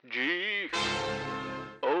Gorm.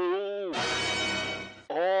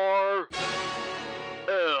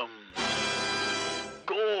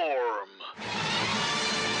 Gorm.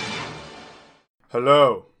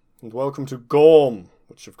 Hello, and welcome to Gorm,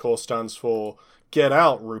 which of course stands for Get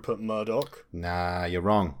Out, Rupert Murdoch. Nah, you're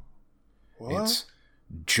wrong. What? It's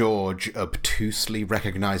George obtusely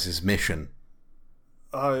recognizes mission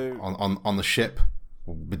on the ship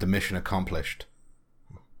with the mission accomplished.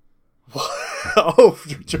 Oh,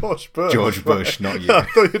 George Bush. George Bush, not you. I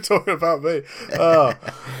thought you were talking about me.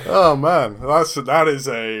 Oh man, that is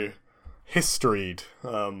a historied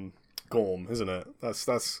Gorm, isn't it?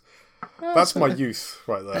 That's my youth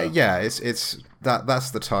right there. Yeah, it's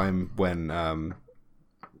that's the time when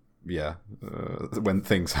when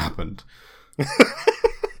things happened.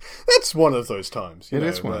 That's one of those times. It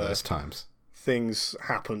is one of those times. Things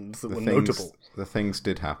happened that were notable. The things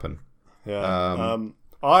did happen. Yeah.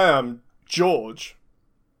 I am George.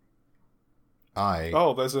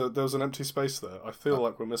 Oh, there's an empty space there. I feel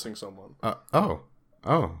like we're missing someone.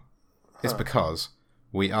 It's because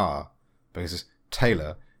because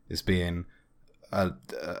Taylor is being a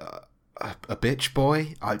bitch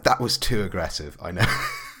boy. That was too aggressive. I know.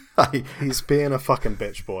 He's being a fucking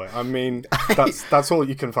bitch boy. I mean, that's all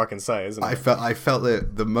you can fucking say, isn't it? I felt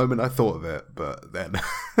it the moment I thought of it, but then.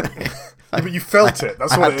 But you felt it.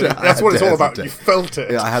 That's what it's all about. You felt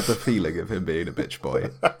it. Yeah, I had the feeling of him being a bitch boy.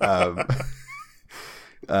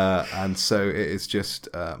 And so it is just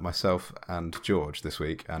myself and George this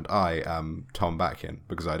week, and I am Tom Batkin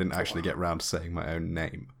because I didn't actually get round to saying my own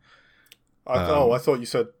name. I thought you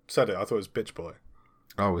said it. I thought it was bitch boy.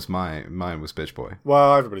 Oh, it was mine was bitch boy.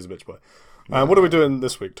 Well, everybody's a bitch boy. What are we doing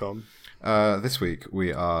this week, Tom? This week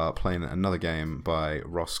we are playing another game by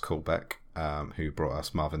Ross Colbeck, who brought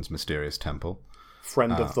us Marvin's Mysterious Temple.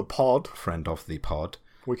 Friend of the pod. Friend of the pod.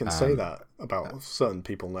 We can say that about certain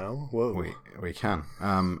people now. Whoa. We can.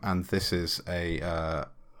 And this is a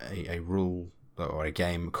rule or a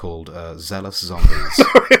game called Zealous Zombies.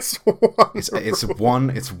 It's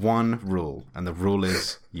one rule, and the rule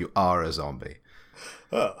is you are a zombie.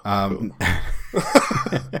 Oh, cool.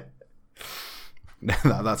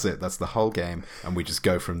 That's it. That's the whole game, and we just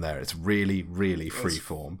go from there. It's really, really free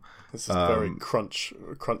form. This is very crunch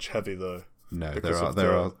heavy though. No, there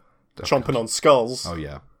are chomping on skulls. Oh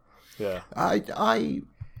yeah, yeah. I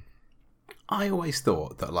always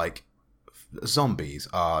thought that like zombies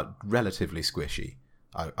are relatively squishy.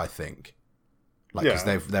 I think, because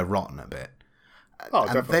they're rotten a bit. Oh,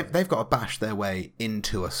 and definitely. They've got to bash their way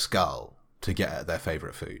into a skull to get at their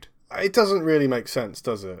favourite food. It doesn't really make sense,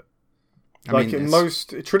 does it?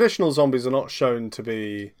 Most traditional zombies are not shown to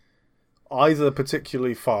be either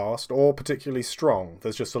particularly fast or particularly strong.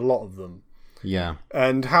 There's just a lot of them. Yeah.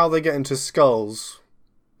 And how they get into skulls,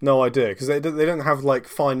 no idea. Because they don't have like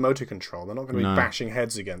fine motor control. They're not going to be bashing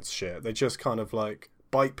heads against shit. They just kind of like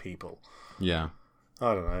bite people. Yeah.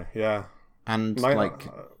 I don't know. Yeah. And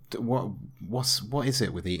what is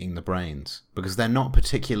it with eating the brains? Because they're not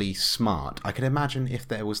particularly smart. I could imagine if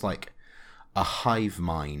there was like a hive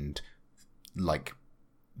mind like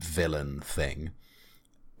villain thing,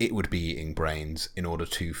 it would be eating brains in order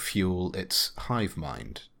to fuel its hive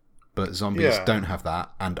mind. But zombies don't have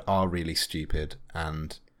that and are really stupid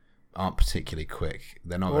and aren't particularly quick.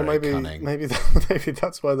 They're not very cunning. Maybe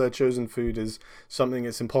that's why their chosen food is something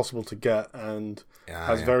that's impossible to get and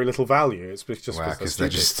has very little value. It's just because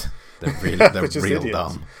they're real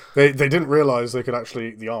dumb. They didn't realise they could actually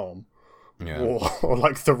eat the arm, yeah, or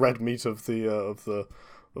like the red meat of the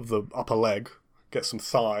upper leg. Get some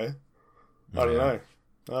thigh. I don't know.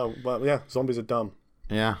 Oh, well, yeah, zombies are dumb.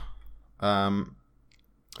 Yeah.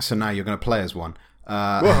 So now you're going to play as one.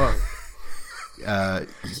 I'm a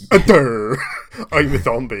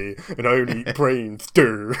zombie and I only eat brains.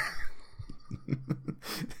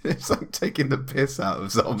 It's like taking the piss out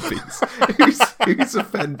of zombies. Who's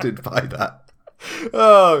offended by that?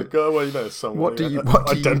 Oh god! Well, you know, someone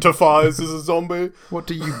identifies as a zombie. What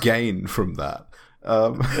do you gain from that?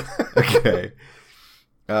 Okay.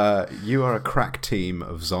 You are a crack team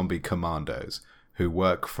of zombie commandos who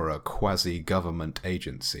work for a quasi-government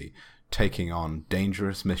agency taking on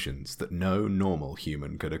dangerous missions that no normal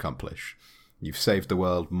human could accomplish. You've saved the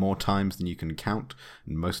world more times than you can count,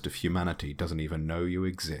 and most of humanity doesn't even know you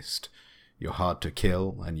exist. You're hard to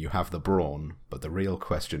kill, and you have the brawn, but the real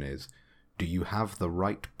question is, do you have the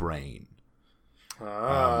right brain?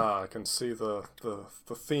 I can see the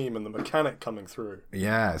theme and the mechanic coming through.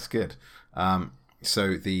 Yeah, it's good.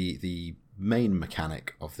 So the main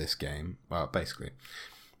mechanic of this game, well, basically,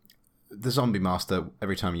 the zombie master,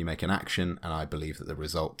 every time you make an action, and I believe that the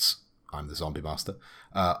results I'm the zombie master,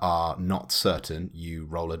 are not certain, you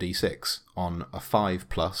roll a d6. On a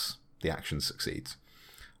 5+, the action succeeds.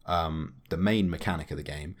 The main mechanic of the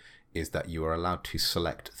game is that you are allowed to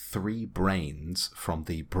select 3 brains from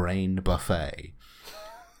the brain buffet.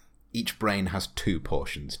 Each brain has 2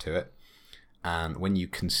 portions to it, and when you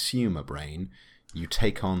consume a brain, you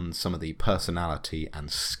take on some of the personality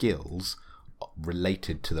and skills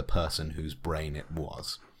related to the person whose brain it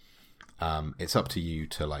was. It's up to you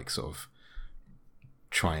to like sort of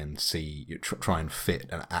try and fit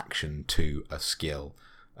an action to a skill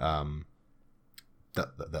that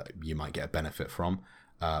you might get a benefit from.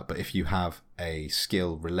 But if you have a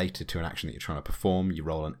skill related to an action that you're trying to perform, you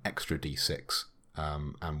roll an extra d6,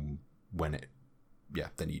 and when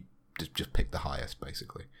then you just pick the highest,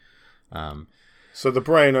 basically. So the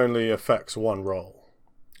brain only affects one roll?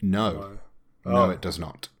 No. No, it does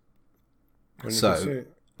not. So,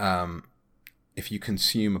 if you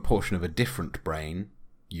consume a portion of a different brain,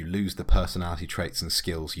 you lose the personality traits and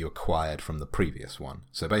skills you acquired from the previous one.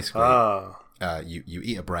 So basically, you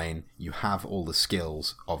eat a brain, you have all the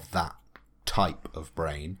skills of that type of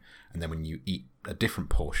brain, and then when you eat a different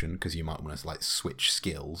portion, because you might want to like switch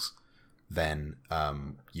skills, then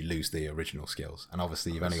you lose the original skills. And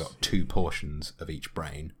obviously, you've only got 2 portions of each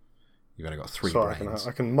brain. You've only got 3 brains.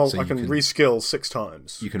 I can reskill 6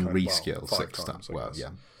 times. You can reskill 6 times. Well,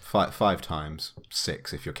 yeah, 5 times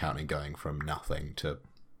 6 if you're counting going from nothing to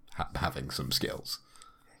having some skills.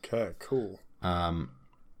 Okay, cool.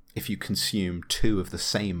 If you consume 2 of the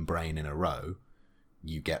same brain in a row,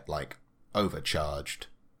 you get like overcharged,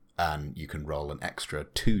 and you can roll an extra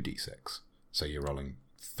 2d6. So you're rolling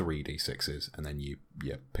 3d6s, and then you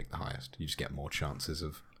pick the highest. You just get more chances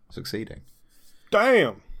of succeeding.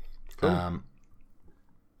 Damn. Cool.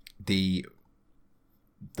 The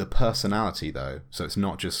personality, though, so it's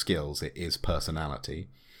not just skills, it is personality.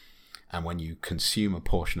 And when you consume a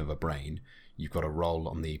portion of a brain, you've got to roll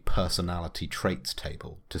on the personality traits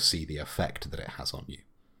table to see the effect that it has on you.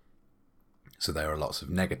 So there are lots of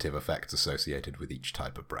negative effects associated with each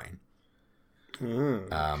type of brain.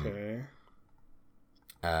 Okay.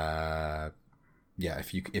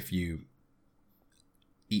 If you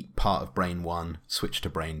eat part of brain 1, switch to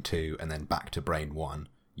brain 2, and then back to brain 1,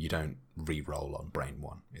 you don't re-roll on brain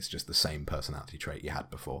 1. It's just the same personality trait you had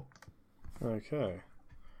before. Okay.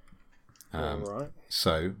 Alright.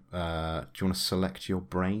 So, do you want to select your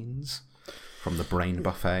brains from the brain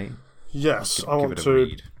buffet? Yes, I want to.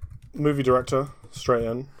 Read. Movie director, straight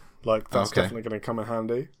in. Like, that's definitely going to come in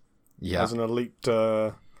handy. Yeah. As an elite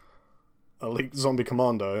zombie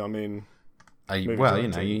commando, I mean...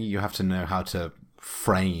 you have to know how to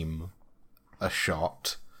frame a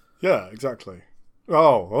shot. Yeah, exactly.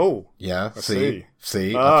 Oh. Yeah, see?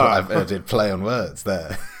 I did play on words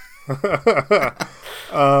there.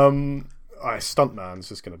 Stuntman's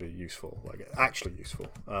just going to be useful, like actually useful.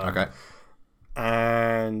 Okay.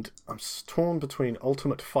 And I'm torn between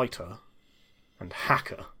Ultimate Fighter and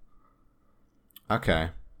Hacker.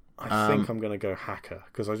 Okay. I think I'm going to go Hacker,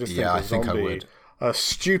 because I just think I think I would. A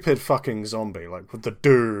stupid fucking zombie, like with the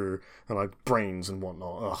do and like brains and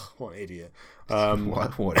whatnot. Ugh, what an idiot.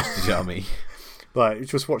 What is the dummy? Like,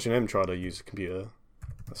 just watching him try to use a computer.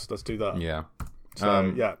 Let's do that. Yeah.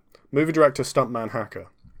 So, movie director, stuntman, hacker.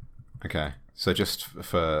 Okay. So just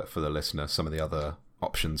for the listener, some of the other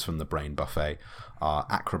options from the brain buffet are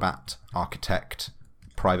acrobat, architect,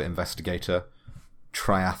 private investigator,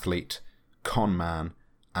 triathlete, con man,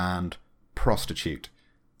 and prostitute.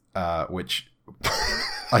 Which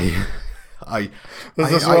I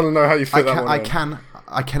just want to know how you fit that one in.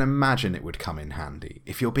 I can imagine it would come in handy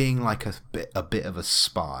if you're being like a bit of a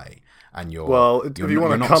spy, and you're if you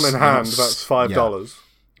want to come in hand, that's $5.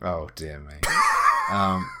 Yeah. Oh dear me.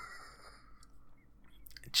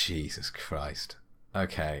 Jesus Christ.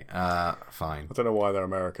 Okay, fine. I don't know why they're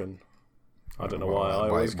American. I don't know why I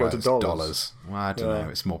always go to dollars. Well, I don't know.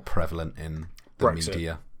 It's more prevalent in the Brexit.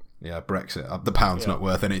 Media. Yeah, Brexit. The pound's not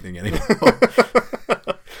worth anything anymore.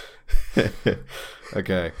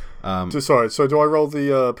 Okay. So do I roll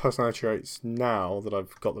the personality traits now that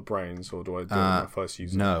I've got the brains, or do I do it when I first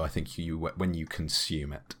use it? No, I think you when you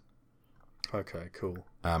consume it. Okay, cool.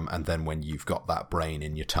 And then when you've got that brain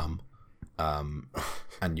in your tum,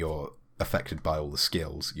 and you're affected by all the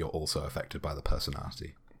skills, you're also affected by the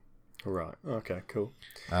personality. Right. Okay, cool.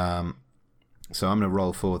 So I'm going to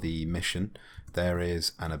roll for the mission. There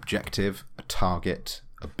is an objective, a target,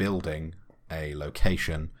 a building, a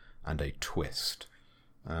location, and a twist.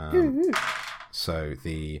 So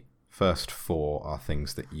the first 4 are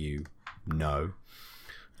things that you know.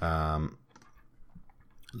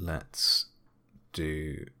 Let's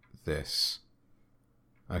do this.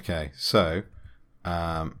 Okay, so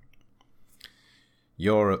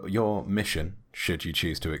your mission, should you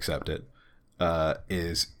choose to accept it,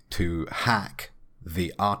 is to hack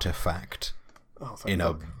the artifact in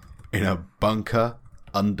a bunker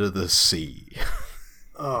under the sea.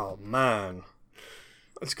 Oh man,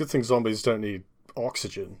 it's a good thing zombies don't need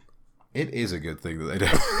oxygen. It is a good thing that they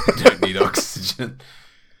don't need oxygen.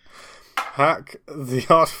 Hack the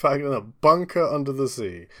artifact in a bunker under the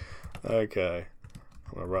sea. Okay.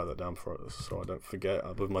 I'm going to write that down for us so I don't forget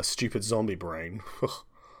with my stupid zombie brain.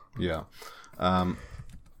 Yeah. And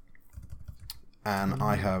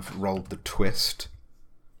I have rolled the twist.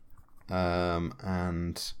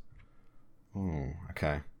 And... Oh,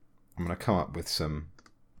 okay. I'm going to come up with some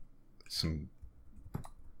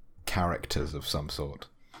characters of some sort.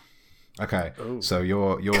 Okay, Ooh. So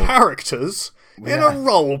your characters in a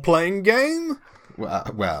role-playing game.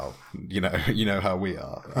 Well, you know how we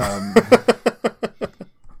are.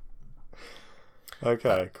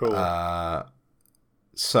 Okay, cool.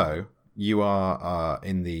 So you are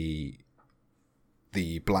in the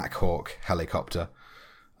Black Hawk helicopter,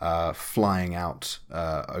 flying out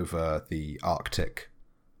over the Arctic,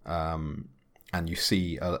 and you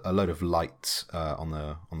see a load of lights on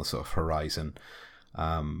the sort of horizon.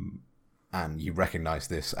 And you recognise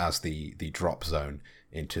this as the drop zone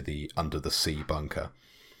into the under the sea bunker.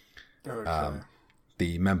 Okay.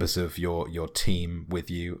 The members of your team with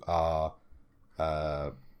you are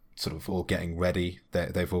sort of all getting ready.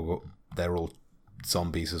 They're all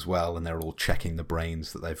zombies as well, and they're all checking the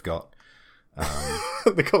brains that they've got.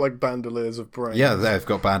 They've got like bandoliers of brains. Yeah, they've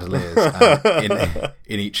got bandoliers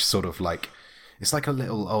in each sort of like, it's like a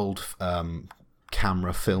little old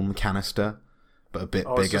camera film canister, but a bit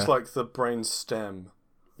bigger. It's just like the brain stem.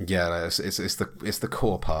 Yeah, it's the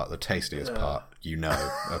core part, the tastiest part,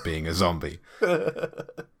 of being a zombie. You've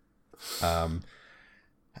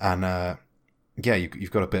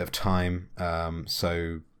got a bit of time. What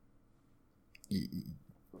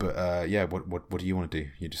do you want to do?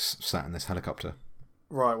 You just sat in this helicopter.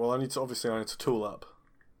 Right. Well, I need to tool up.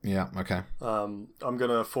 Yeah. Okay. I'm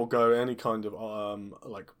gonna forego any kind of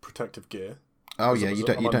like protective gear. Oh yeah, you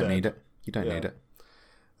don't need it. You don't need it.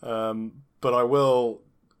 But I will,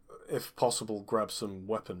 if possible, grab some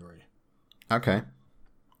weaponry. Okay.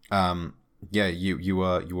 You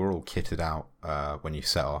were all kitted out when you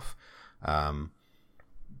set off.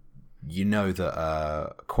 You know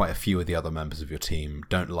that quite a few of the other members of your team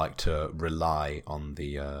don't like to rely on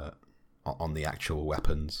the actual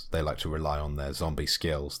weapons. They like to rely on their zombie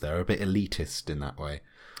skills. They're a bit elitist in that way.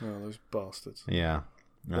 Oh, those bastards. Yeah.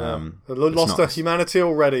 They've lost their humanity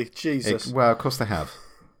already. Jesus. Well, of course they have.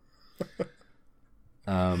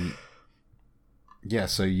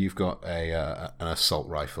 So you've got an assault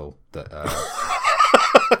rifle that...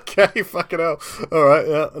 Okay, fucking hell. Alright,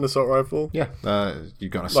 yeah, an assault rifle. Yeah,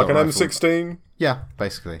 you've got an assault rifle. Like an rifle. M16? Yeah,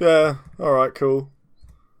 basically. Yeah, alright, cool.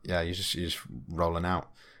 Yeah, you're just rolling out.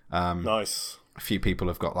 Nice. A few people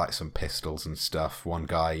have got like some pistols and stuff. One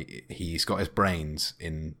guy, he's got his brains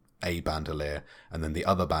in a bandolier, and then the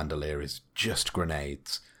other bandolier is just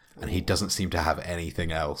grenades, and he doesn't seem to have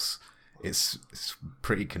anything else. It's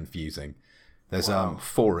pretty confusing. There's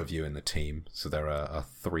 4 of you in the team, so there are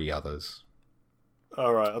 3 others.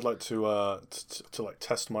 All right, I'd like to like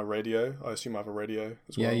test my radio. I assume I have a radio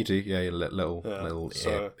as well. Yeah, you do. Yeah, a little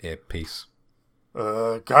earpiece.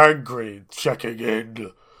 Gangrene checking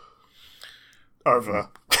in. Over.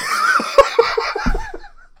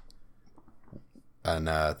 And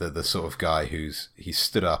the sort of guy he's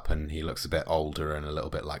stood up and he looks a bit older and a little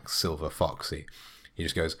bit like Silver Foxy. He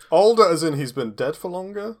just goes... Older as in he's been dead for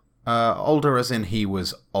longer? Older as in he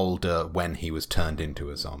was older when he was turned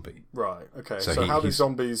into a zombie. Right, okay. So how do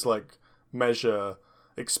zombies like measure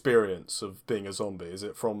experience of being a zombie? Is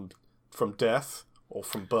it from death or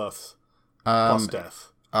from birth plus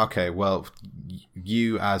death? Okay, well,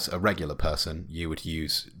 you as a regular person, you would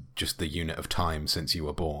use just the unit of time since you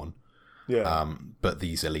were born. Yeah. But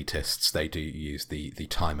these elitists, they do use the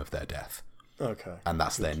time of their death. Okay. And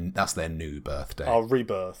that's their new birthday. Oh,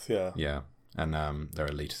 rebirth, yeah. Yeah. And they're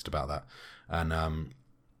elitist about that. And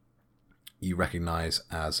you recognise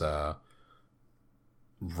as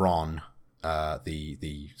Ron,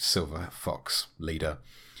 the Silver Fox leader.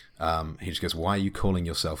 He just goes, "Why are you calling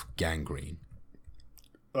yourself Gangrene?"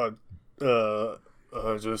 I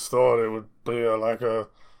just thought it would be we're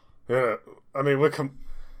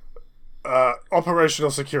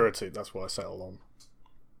operational security. That's what I settled on.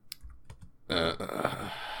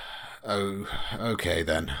 Okay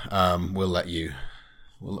then. We'll let you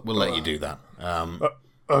do that.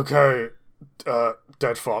 Okay.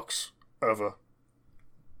 Dead Fox. Over.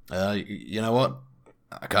 You know what?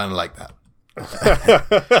 I kind of like that.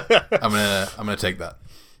 I'm gonna take that.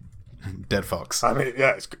 Dead fox. I mean,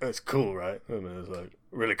 yeah, it's cool, right? I mean, it's like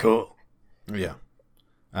really cool. Yeah.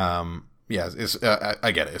 Yeah,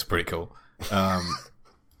 I get it. It's pretty cool.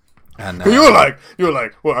 And but you were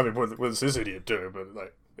like, well, I mean, what's this idiot doing? But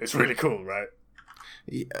like, it's really cool, right?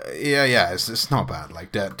 Yeah. It's not bad.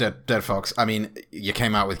 Like Dead Fox. I mean, you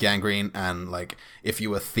came out with gangrene, and like, if you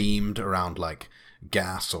were themed around like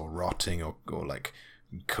gas or rotting or like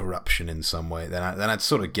corruption in some way, then I'd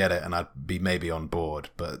sort of get it, and I'd be maybe on board.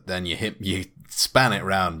 But then you span it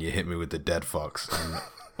around, and you hit me with the Dead Fox, and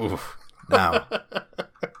oof, now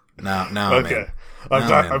okay.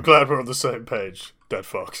 I'm glad we're on the same page, Dead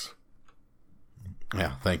Fox.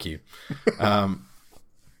 Yeah, thank you.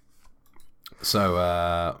 So,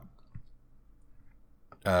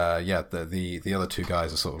 yeah, the other two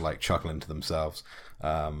guys are sort of like chuckling to themselves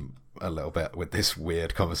a little bit with this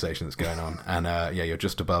weird conversation that's going on, and yeah, you're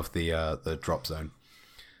just above the drop zone,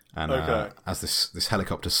 and as this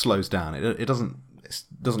helicopter slows down, it doesn't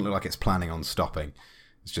look like it's planning on stopping.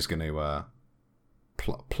 It's just going to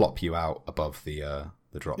plop you out above the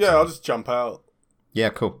drop zone. Yeah, I'll just jump out. Yeah,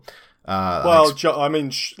 cool. Well, I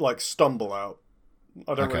mean, like stumble out.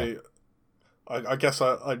 I don't really. I guess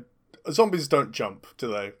zombies don't jump, do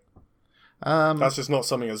they? That's just not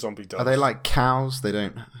something a zombie does. Are they like cows?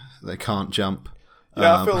 They can't jump.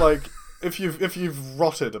 Yeah, I feel like if you've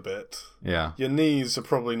rotted a bit, yeah, your knees are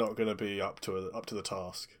probably not going to be up to the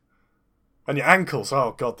task, and your ankles.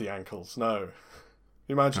 Oh god, the ankles. No,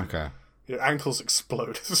 imagine. Okay. Your ankles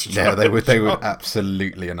explode. Yeah, they would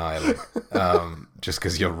absolutely annihilate. Just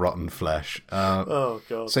because you're rotten flesh. Oh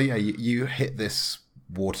god. So yeah, you hit this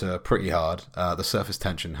water pretty hard. The surface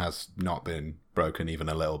tension has not been broken even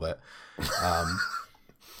a little bit.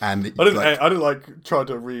 And I didn't like try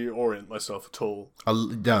to reorient myself at all.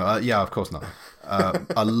 No, yeah, of course not.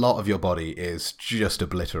 A lot of your body is just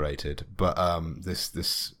obliterated, but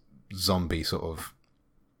this zombie sort of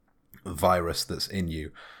virus that's in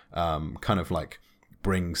you kind of like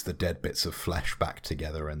brings the dead bits of flesh back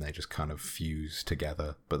together, and they just kind of fuse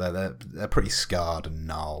together. But they're pretty scarred and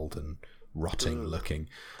gnarled and rotting looking,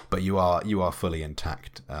 but you are fully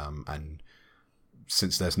intact, and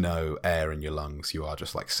since there's no air in your lungs, you are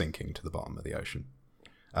just like sinking to the bottom of the ocean.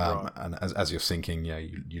 Right. And as you're sinking, yeah,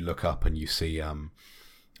 you look up and you see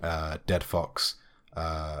Dead Fox.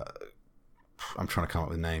 I'm trying to come up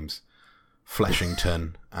with names.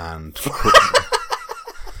 Fleshington and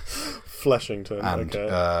Fleshington and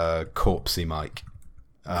okay. Corpsey Mike.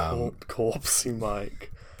 Corpsey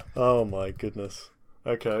Mike. Oh my goodness.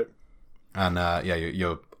 Okay. And yeah,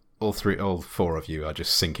 you're all four of you are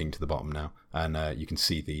just sinking to the bottom now, and you can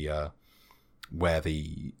see the where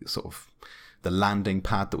the sort of the landing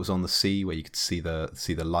pad that was on the sea, where you could see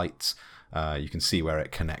the lights. You can see where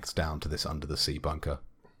it connects down to this under the sea bunker.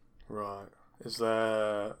 Right. Is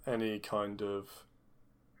there any kind of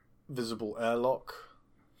visible airlock?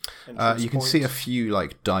 You can see a few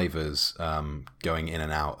like divers going in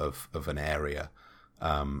and out of an area.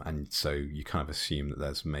 And so you kind of assume that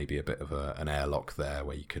there's maybe a bit of an airlock there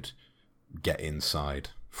where you could get inside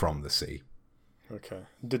from the sea. Okay.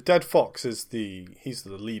 The Dead Fox he's the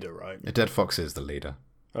leader, right? The Dead Fox is the leader.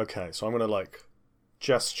 Okay, so I'm going to like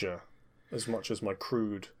gesture as much as my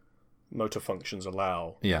crude motor functions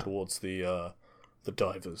allow towards the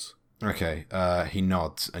divers. Okay, he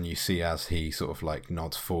nods, and you see as he sort of like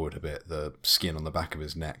nods forward a bit, the skin on the back of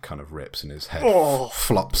his neck kind of rips, and his head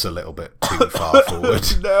flops a little bit too far forward.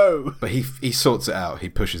 No, but he sorts it out. He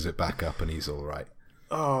pushes it back up, and he's all right.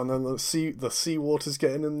 Oh, and then the sea water's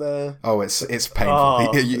getting in there. Oh, it's painful.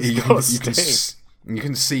 Oh, you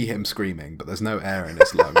can see him screaming, but there's no air in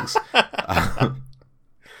his lungs.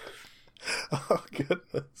 Oh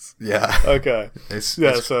goodness. Yeah. Okay.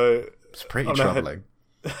 So it's pretty troubling.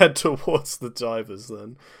 Head towards the divers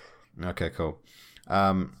then. Okay, cool.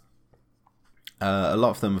 A lot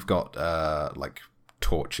of them have got like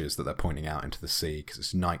torches that they're pointing out into the sea because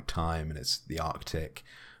it's night time and it's the Arctic,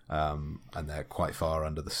 and they're quite far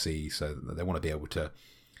under the sea, so they want to be able to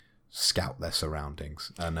scout their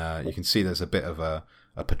surroundings. And you can see there's a bit of a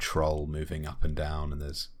patrol moving up and down, and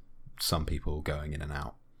there's some people going in and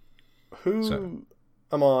out. Who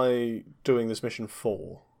am I doing this mission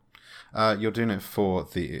for? You're doing it for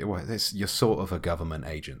you're sort of a government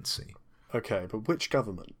agency. Okay, but which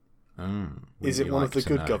government? Is it one of the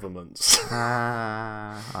good governments?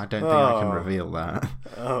 I don't think I can reveal that.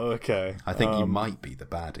 Oh, okay. I think you might be the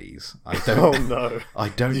baddies. Oh no! I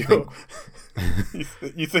don't think.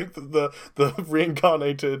 You think that the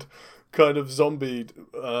reincarnated kind of zombie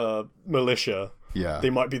militia Yeah. They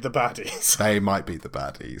might be the baddies. They might be the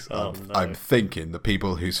baddies. No. I'm thinking the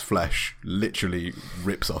people whose flesh literally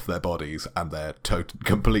rips off their bodies and they're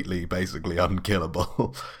completely, basically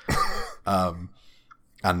unkillable.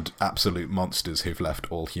 And absolute monsters who've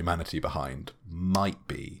left all humanity behind might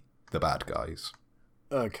be the bad guys.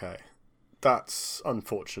 Okay. That's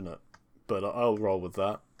unfortunate, but I'll roll with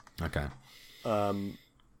that. Okay.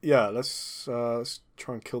 Yeah, let's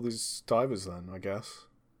try and kill these divers then, I guess.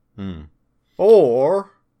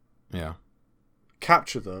 Or Yeah.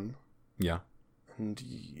 capture them. Yeah.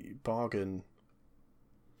 And bargain.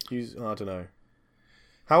 Use I don't know.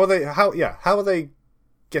 How are they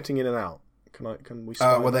getting in and out? Can we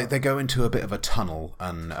start? Well, they go into a bit of a tunnel,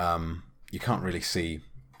 and you can't really see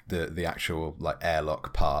the actual like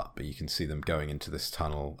airlock part, but you can see them going into this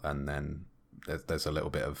tunnel, and then there's a little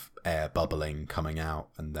bit of air bubbling coming out,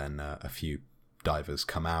 and then a few divers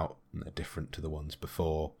come out, and they're different to the ones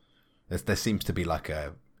before. There seems to be like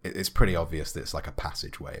it's pretty obvious that it's like a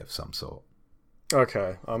passageway of some sort.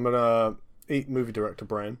 Okay, I'm gonna eat movie director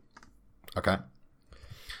brain. Okay.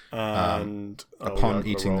 And upon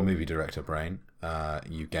eating the movie director brain,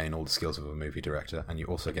 you gain all the skills of a movie director, and you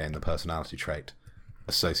also gain the personality trait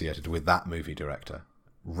associated with that movie director.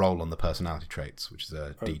 Roll on the personality traits, which is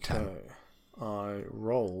a D10. Okay. I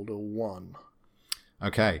rolled a 1.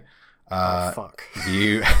 Okay. Fuck.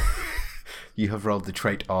 You have rolled the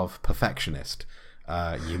trait of perfectionist.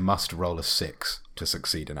 You must roll a 6 to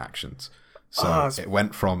succeed in actions. So it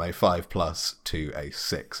went from a 5+ to a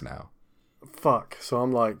 6 now. Fuck. So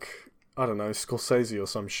I'm like, I don't know, Scorsese or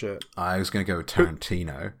some shit. I was going to go with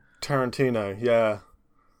Tarantino. Tarantino, yeah.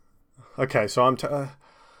 Okay, so I'm...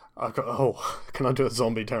 I've got... can I do a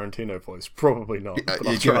zombie Tarantino voice? Probably not.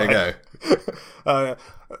 But You're going to go.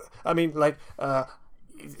 I mean, like,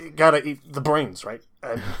 you gotta eat the brains, right?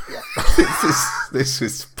 Yeah. This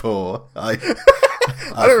is poor. I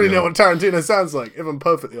don't really know what Tarantino sounds like, if I'm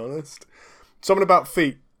perfectly honest. Something about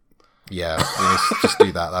feet. Yeah, just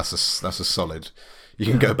do that. That's a solid. You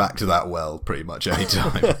can go back to that well pretty much any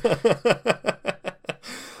time.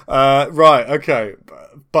 Right, okay.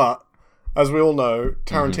 But, as we all know,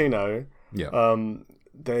 Tarantino,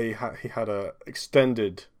 he had a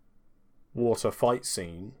extended water fight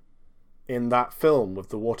scene in that film with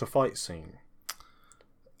the water fight scene.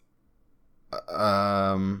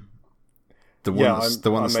 The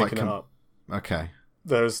one that's making it up. Okay.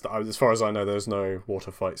 There's, as far as I know, there's no water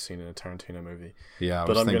fight scene in a Tarantino movie. Yeah,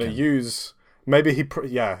 but I'm going to use maybe he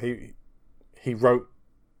wrote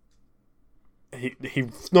he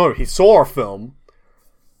saw a film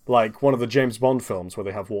like one of the James Bond films where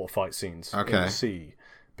they have water fight scenes in the sea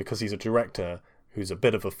because he's a director who's a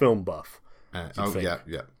bit of a film buff.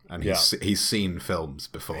 And he's seen films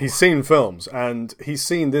before. He's seen films, and he's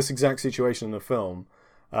seen this exact situation in a film,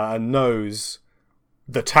 and knows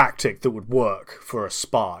the tactic that would work for a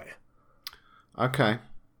spy. Okay.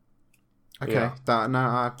 Yeah.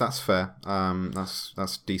 That's fair.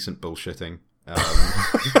 That's decent bullshitting.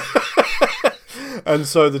 And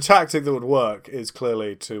so the tactic that would work is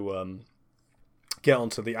clearly to get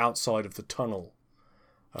onto the outside of the tunnel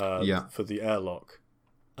for the airlock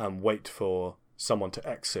and wait for someone to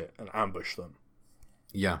exit and ambush them.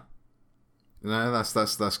 Yeah. No,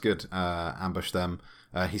 that's good. Ambush them.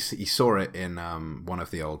 He saw it in one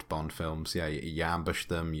of the old Bond films. Yeah, you ambush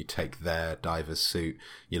them, you take their diver's suit,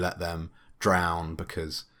 you let them drown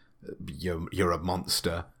because you're a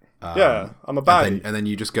monster. I'm a baddie. And then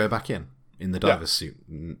you just go back in the diver's suit,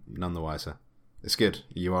 none the wiser. It's good.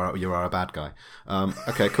 You are a bad guy.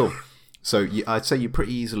 Okay, cool. So I'd say you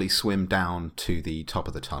pretty easily swim down to the top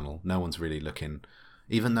of the tunnel. No one's really looking,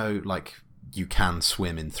 even though like you can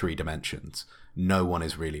swim in 3 dimensions. No one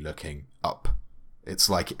is really looking up. It's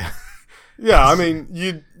like, yeah. I mean,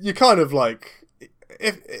 you kind of like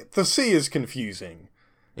if the sea is confusing.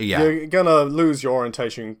 Yeah. You're gonna lose your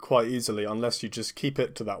orientation quite easily unless you just keep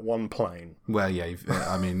it to that one plane. Well, yeah.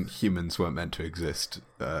 I mean, humans weren't meant to exist.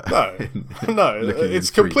 No,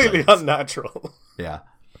 it's completely unnatural. Yeah.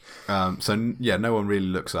 So yeah, no one really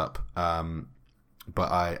looks up.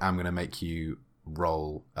 But I am going to make you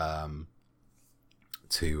roll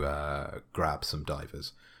to grab some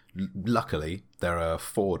divers. Luckily, there are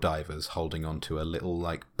 4 divers holding onto a little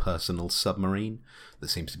like personal submarine that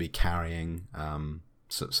seems to be carrying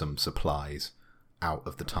some supplies out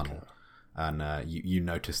of the tunnel, and you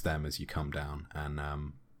notice them as you come down, and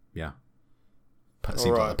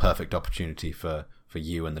seems like a perfect opportunity for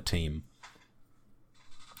you and the team.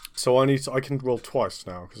 So I can roll twice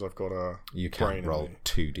now because I've got a. You can roll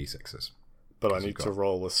 2 d6s, but I need to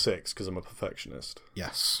roll a 6 because I'm a perfectionist.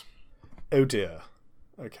 Yes. Oh dear.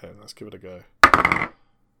 Okay, let's give it a go.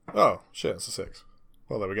 Oh shit, it's a 6.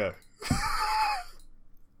 Well, there we go.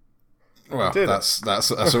 Well, that's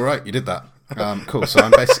all right. You did that. Cool. So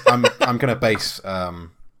I'm going to base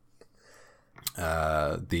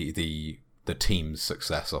the team's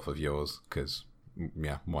success off of yours because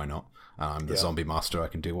why not? I'm the zombie master. I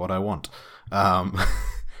can do what I want.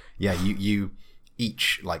 You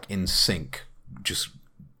each like in sync just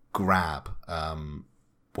grab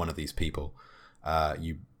one of these people.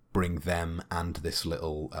 You bring them and this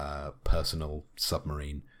little personal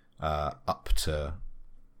submarine up to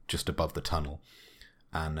just above the tunnel,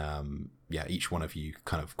 and each one of you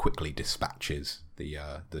kind of quickly dispatches the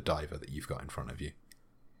diver that you've got in front of you.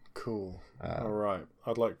 Cool. All right.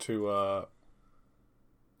 I'd like to.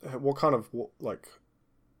 What kind of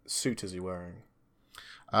suit is he wearing?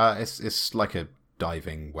 It's like a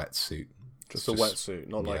diving wetsuit. Just a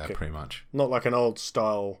wetsuit, pretty much. Not like an old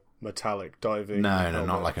style metallic diving. No,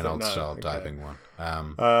 not like an old style diving one.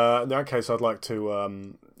 In that case, I'd like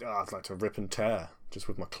to rip and tear just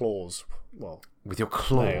with my claws. Well, with your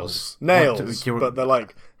claws, nails. But they're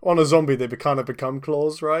like on a zombie. They kind of become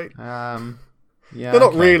claws, right? Yeah, they're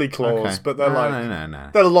not really claws, but they're no.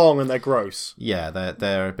 They're long and they're gross. Yeah,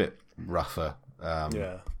 they're a bit rougher.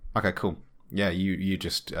 Okay, cool. Yeah, you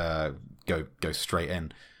just go straight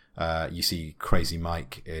in. You see Crazy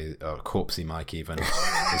Mike, or Corpsey Mike even.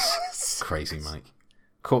 Is Crazy Mike.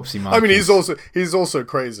 Corpsey Mike. I mean, he's also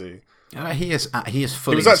crazy. He is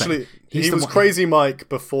fully. He was Crazy Mike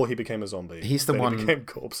before he became a zombie. He's the one. He became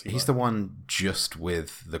Corpsey Mike. He's the one just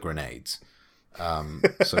with the grenades.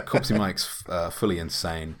 So Corpsey Mike's fully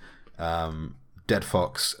insane. Dead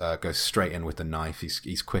Fox goes straight in with the knife.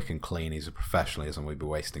 He's quick and clean. He's a professional. He doesn't want to be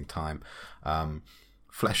wasting time.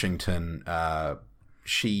 Fleshington,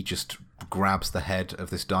 she just grabs the head of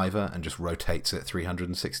this diver and just rotates it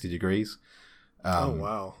 360 degrees. Oh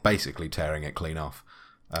wow! Basically tearing it clean off.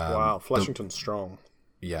 Wow, Fleshington's strong.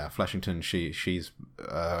 Yeah, Fleshington. She's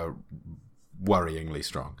worryingly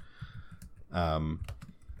strong.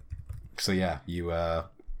 So yeah, you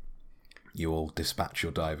all dispatch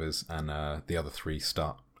your divers, and the other three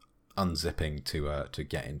start unzipping to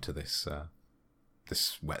get into this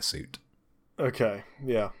wetsuit. Okay,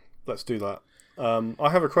 yeah, let's do that. I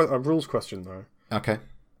have a rules question though. Okay.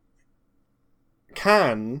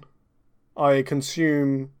 Can I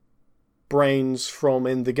consume brains from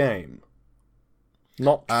in the game?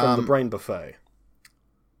 Not from the brain buffet.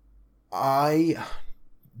 I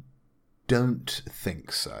don't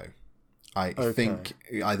think so. I don't think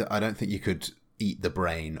you could eat the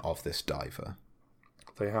brain of this diver.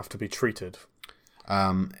 They have to be treated.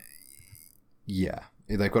 Yeah,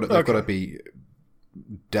 they've got to be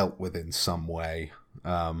dealt with in some way.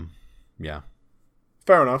 Yeah.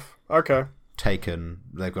 Fair enough. Okay. Taken.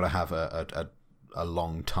 They've got to have a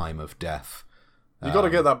long time of death. You got to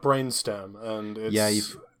get that brain stem, and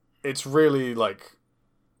it's really like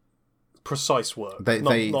precise work.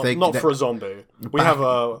 Not for a zombie. We have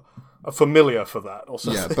a familiar for that, or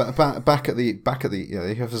something. Yeah, but back at the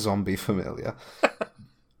you have a zombie familiar.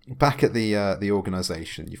 Back at the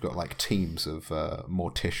organization, you've got like teams of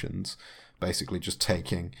morticians, basically just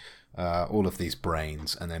taking all of these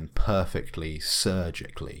brains and then perfectly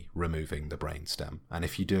surgically removing the brainstem. And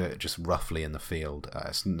if you do it just roughly in the field,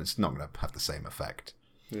 it's not going to have the same effect.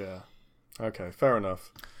 Yeah. Okay, fair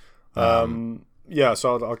enough. Yeah,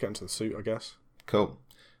 so I'll get into the suit, I guess. Cool.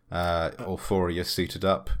 All four of you suited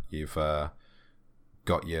up. You've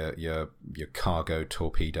got your cargo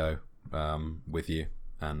torpedo with you,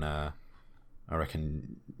 and I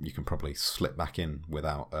reckon you can probably slip back in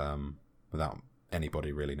without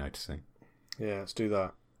anybody really noticing. Yeah, let's do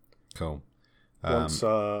that. Cool. Once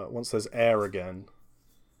there's air again.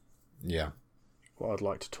 Yeah. Well, I'd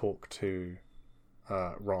like to talk to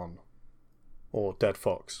Ron or Dead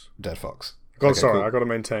Fox. Dead Fox. God, sorry, cool. I got to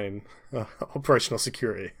maintain operational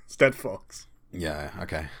security. It's Dead Fox. Yeah.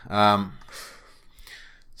 Okay.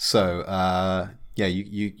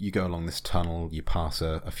 You go along this tunnel. You pass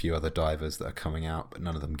a few other divers that are coming out, but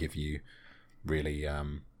none of them give you really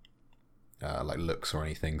like looks or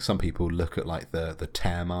anything. Some people look at like the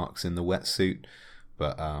tear marks in the wetsuit,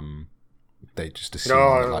 but they just assume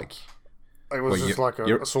that it was just like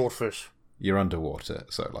a swordfish. You're underwater,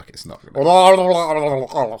 so like it's not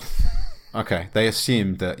gonna... Okay, they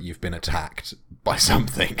assume that you've been attacked by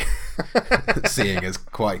something, seeing as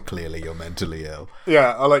quite clearly you're mentally ill.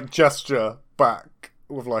 Yeah, I like gesture back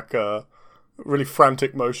with like a really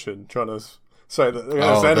frantic motion, trying to say that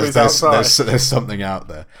there's enemies outside. There's something out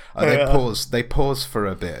there. They pause for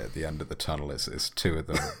a bit at the end of the tunnel. It's two of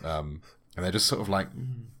them, and they're just sort of like,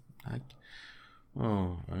 and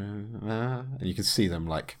you can see them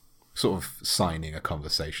like sort of signing a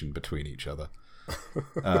conversation between each other.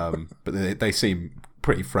 But they seem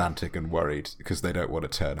pretty frantic and worried because they don't want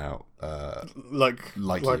to turn out like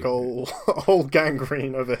old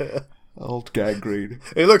Gangrene over here. Old Gangrene.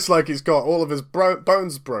 It looks like he's got all of his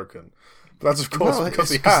bones broken. That's of course because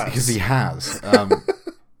he has. Because he has.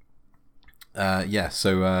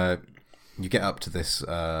 So you get up to this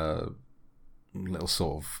little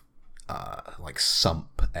sort of like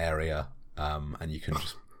sump area, and you can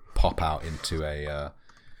just pop out into a...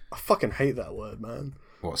 I fucking hate that word, man.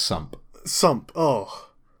 What, sump? Sump. Oh,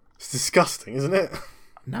 it's disgusting, isn't it?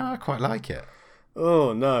 No, I quite like it.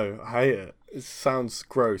 Oh no, I hate it. It sounds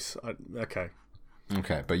gross. Okay,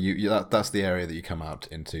 but that's the area that you come out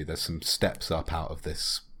into. There's some steps up out of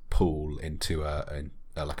this pool into a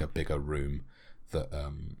like a bigger room that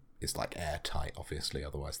is like airtight, obviously.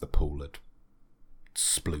 Otherwise, the pool would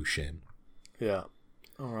sploosh in. Yeah.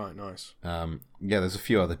 All right. Nice. There's a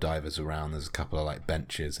few other divers around. There's a couple of like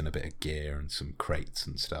benches and a bit of gear and some crates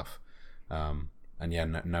and stuff. No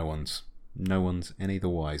one's any the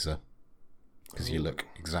wiser because you look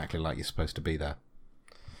exactly like you're supposed to be there.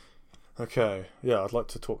 Okay. Yeah, I'd like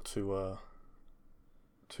to talk to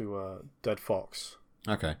Dead Fox.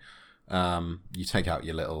 Okay. You take out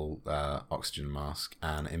your little oxygen mask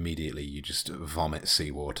and immediately you just vomit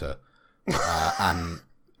seawater. And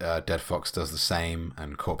Dead Fox does the same,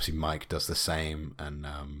 and Corpsey Mike does the same, and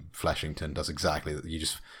Fleshington does exactly that. You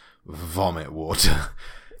just vomit water.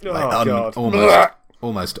 God.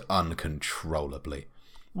 Almost uncontrollably.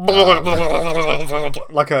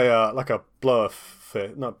 Like a blower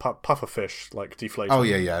fish, no, puffer fish, like deflating. Oh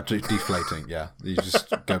yeah, deflating. Yeah, you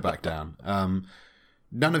just go back down.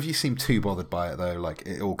 None of you seem too bothered by it though. Like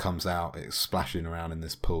it all comes out, it's splashing around in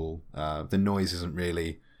this pool. The noise isn't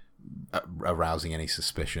really arousing any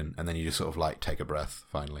suspicion, and then you just sort of like take a breath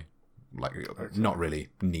finally. Like not really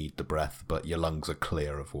need the breath, but your lungs are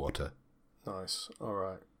clear of water. Nice. All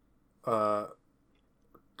right.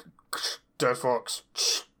 Dead Fox.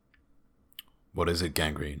 What is it,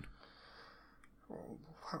 Gangrene?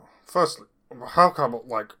 Firstly, how come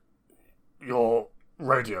like your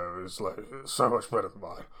radio is like so much better than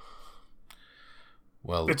mine?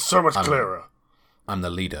 Well, it's so much clearer. I'm the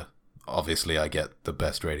leader. Obviously, I get the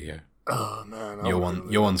best radio. Oh man, your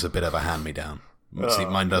one's a bit of a hand-me-down. See,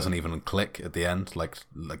 mine doesn't even click at the end, like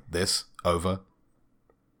this. Over.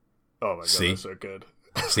 Oh my god, that's so good.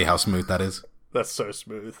 See how smooth that is? That's so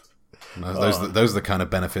smooth. Those are the kind of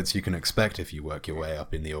benefits you can expect if you work your way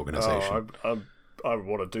up in the organisation. I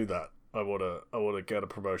want to do that. I want to get a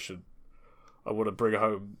promotion. I want to bring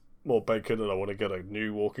home more bacon, and I want to get a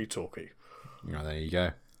new walkie-talkie. Oh, there you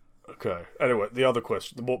go. Okay. Anyway, the other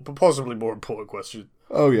question, possibly more important question.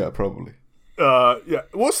 Oh yeah, probably.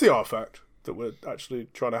 What's the artifact that we're actually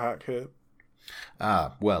trying to hack here?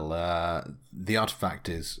 The artifact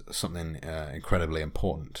is something incredibly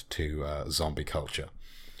important to zombie culture.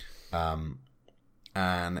 And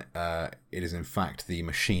it is in fact the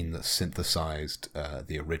machine that synthesized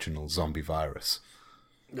the original zombie virus.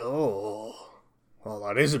 Oh, well,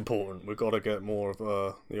 that is important. We've got to get more of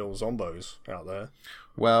the old zombos out there.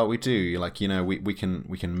 Well, we do. We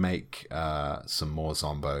can make some more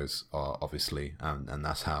zombos, obviously, and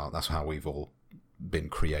that's how we've all been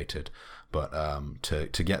created. But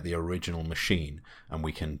to get the original machine, and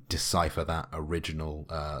we can decipher that original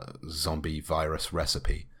zombie virus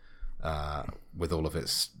recipe with all of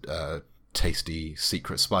its tasty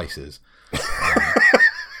secret spices.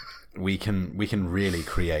 We can really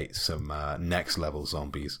create some next level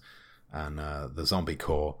zombies, and the zombie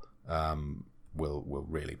corps will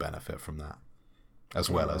really benefit from that, as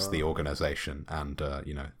well as the organization and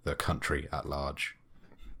the country at large.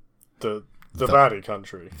 The baddie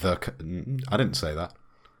country. I didn't say that.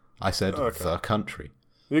 I said the country.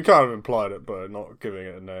 You kind of implied it, but not giving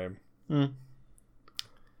it a name.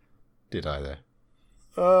 Did I though?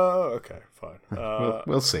 Okay, fine.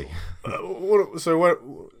 We'll see. So where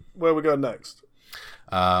are we going next?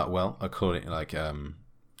 According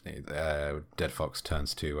Dead Fox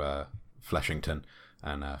turns to Fleshington,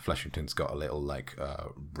 and Fleshington's got a little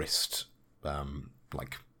wrist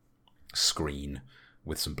screen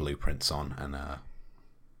with some blueprints on, and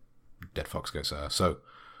Dead Fox goes, so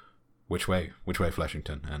which way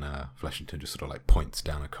Fleshington? And Fleshington just sort of points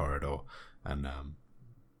down a corridor, and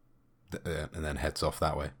then heads off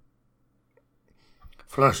that way.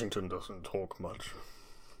 Fleshington doesn't talk much.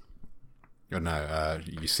 No,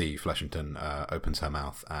 you see Fleshington opens her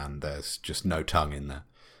mouth, and there's just no tongue in there.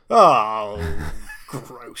 Oh,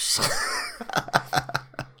 gross.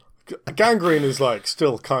 Gangrene is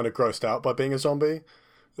still kind of grossed out by being a zombie.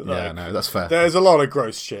 No, that's fair. There's a lot of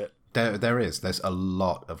gross shit There's a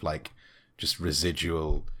lot of like just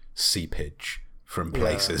residual seepage from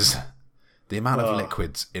places. Yeah. The amount of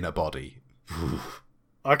liquids in a body.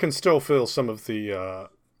 I can still feel some of the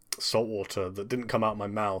salt water that didn't come out my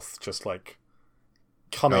mouth, just like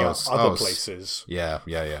coming out other places. Yeah.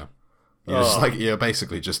 You're just like, you're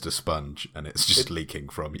basically just a sponge, and it's just leaking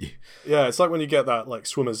from you. Yeah, it's like when you get that like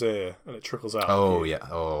swimmer's ear and it trickles out. Oh yeah.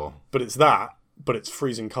 Oh. But it's that, but it's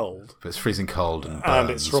freezing cold. But it's freezing cold and burns. And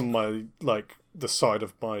it's from my like the side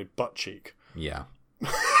of my butt cheek. Yeah.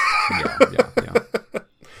 yeah.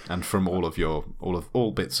 And from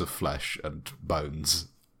all bits of flesh and bones.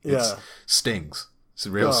 It's stings. It's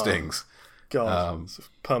real stings. God, it's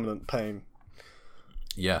permanent pain.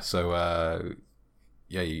 Yeah, so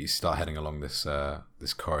you start heading along this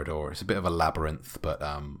corridor. It's a bit of a labyrinth, but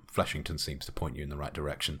Fleshington seems to point you in the right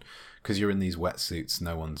direction because you're in these wetsuits.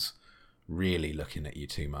 No one's really looking at you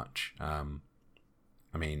too much.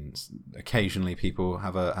 I mean, occasionally people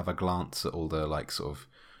have a glance at all the like sort of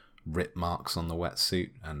rip marks on the wetsuit,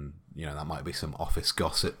 and that might be some office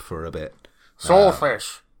gossip for a bit.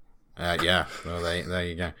 Sawfish. Yeah. Well, there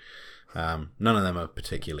you go. None of them are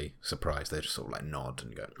particularly surprised. They just sort of like nod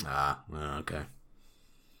and go, okay.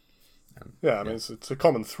 And, I mean, it's a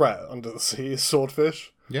common threat under the sea is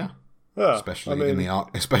swordfish. Yeah. Especially in the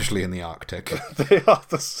Arctic. They are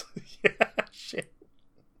shit.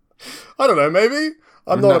 I don't know, maybe?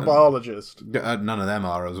 I'm not a biologist. None of them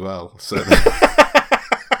are as well. So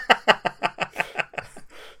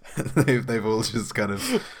they've all just kind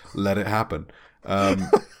of let it happen.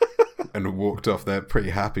 And walked off. They're pretty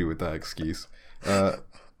happy with that excuse.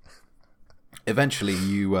 Eventually,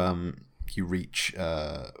 you reach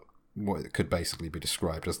what could basically be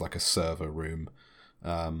described as like a server room.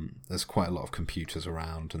 There's quite a lot of computers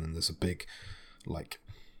around, and then there's a big, like,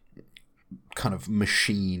 kind of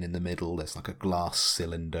machine in the middle. There's like a glass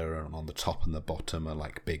cylinder, and on the top and the bottom are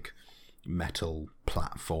like big metal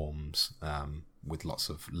platforms with lots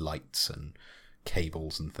of lights and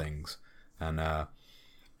cables and things. And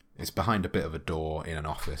it's behind a bit of a door in an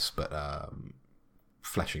office, but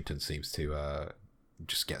Fleshington seems to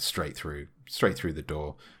just get straight through the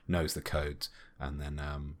door, knows the codes, and then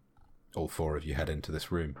all four of you head into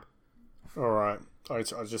this room. All right,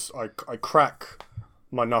 I crack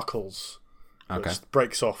my knuckles. Okay. Which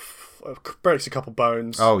breaks a couple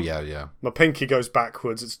bones. Oh yeah. My pinky goes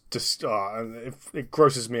backwards. It's just and it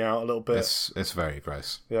grosses me out a little bit. It's very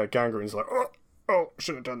gross. Yeah, gangrene's like, oh,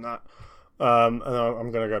 shouldn't have done that. And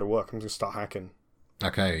I'm going to go to work. I'm going to start hacking.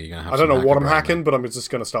 Okay, you're going to have I don't know what I'm hacking, but I'm just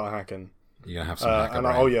going to start hacking. You're going to have some hacker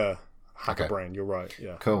brain. Hacker brain, you're right,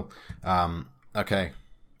 yeah. Cool. Okay,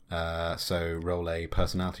 so roll a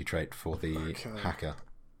personality trait for the hacker.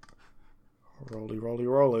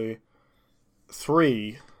 Rolly.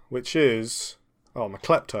 3, which is... I'm a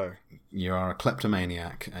klepto. You are a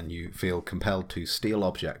kleptomaniac, and you feel compelled to steal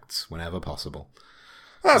objects whenever possible.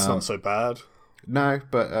 That's not so bad. No,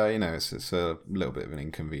 but it's a little bit of an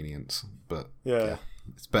inconvenience. But yeah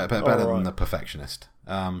it's better than the perfectionist.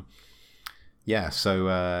 So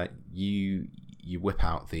you whip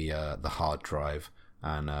out the hard drive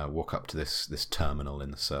and walk up to this terminal in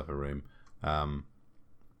the server room.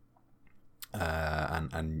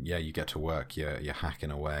 And you get to work. You're hacking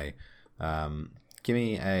away. Give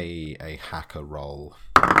me a hacker roll.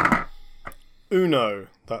 Uno.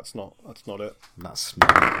 That's not it. That's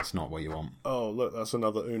not what you want. Oh, look, that's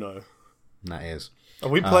another Uno. That is. Are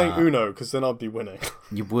we playing Uno? Because then I'd be winning.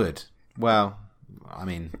 You would. Well, I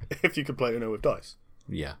mean... if you could play Uno with dice.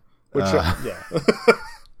 Yeah. Which,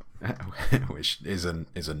 which is a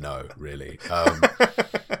no, really.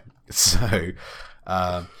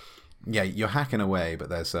 You're hacking away, but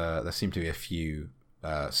there seem to be a few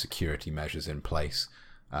security measures in place.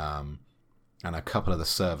 And a couple of the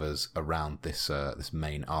servers around this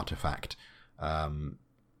main artifact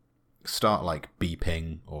start like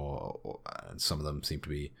beeping, or some of them seem to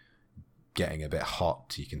be getting a bit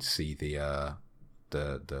hot. You can see the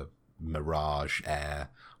mirage air.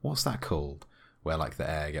 What's that called? Where like the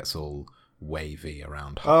air gets all wavy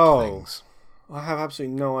around hot things. I have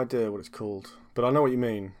absolutely no idea what it's called, but I know what you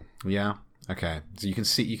mean. Yeah. Okay. So you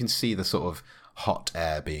can see the sort of hot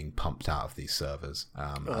air being pumped out of these servers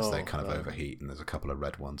as they kind of overheat, and there's a couple of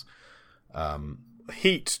red ones.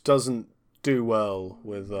 Heat doesn't do well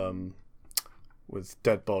with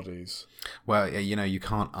dead bodies. Well, you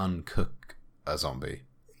can't uncook a zombie.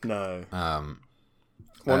 No.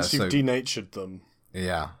 Once you've denatured them.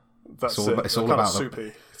 Yeah. It's all about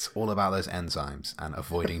soupy. It's all about those enzymes and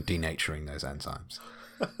avoiding denaturing those enzymes.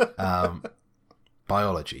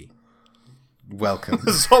 Biology. welcome.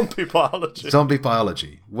 Zombie biology. Zombie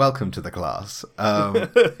biology. Welcome to the class.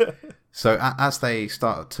 So as they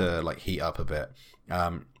start to like heat up a bit,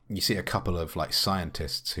 you see a couple of like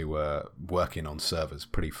scientists who were working on servers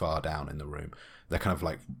pretty far down in the room. They're kind of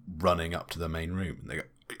like running up to the main room. And they go,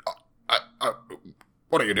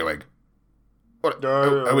 "What are you doing? Who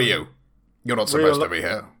are you? You're not supposed to be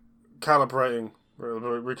here." Calibrating.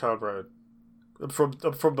 Recalibrated. From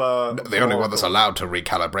the only one that's allowed to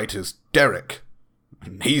recalibrate is Derek.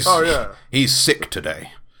 He's sick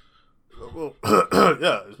today. Well,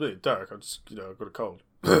 yeah, it's me, Derek. I just I got a cold.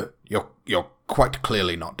 You're quite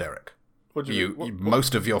clearly not Derek. What do you mean?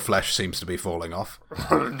 Most of your flesh seems to be falling off.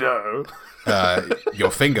 No. Your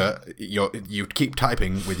finger, you keep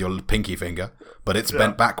typing with your pinky finger, but it's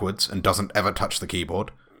bent backwards and doesn't ever touch the keyboard.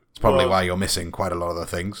 It's probably why you're missing quite a lot of the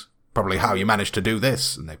things. Probably how you managed to do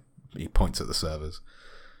this. And he points at the servers.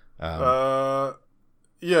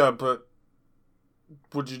 Yeah, but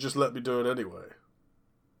would you just let me do it anyway?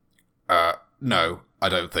 No, I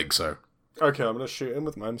don't think so. Okay, I'm going to shoot him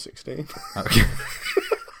with my M16. Okay.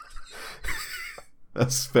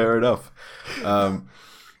 That's fair enough.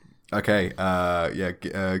 Okay,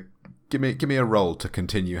 give me a roll to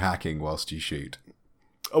continue hacking whilst you shoot.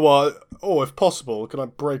 Well, if possible, can I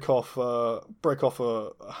break off a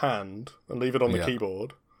hand and leave it on the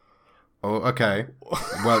keyboard? Oh, okay.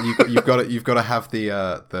 Well, you've got to have the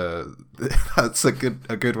that's a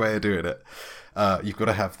good way of doing it. You've got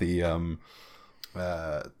to have the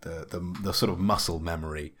sort of muscle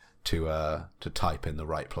memory to type in the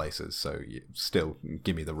right places. So you still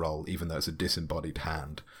give me the roll, even though it's a disembodied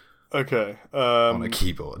hand. Okay. On a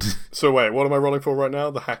keyboard. So wait, what am I rolling for right now?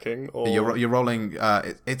 The hacking, or you're rolling?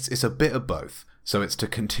 It's a bit of both. So it's to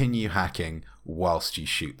continue hacking whilst you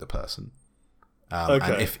shoot the person.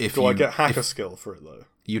 Okay. And if I get hacker skill for it though?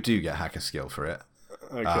 You do get hacker skill for it.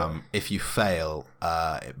 Okay. If you fail,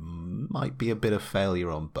 it might be a bit of failure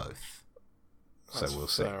on both. So we'll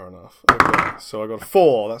see. Fair enough. Okay. So I got a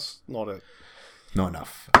 4. That's not it. Not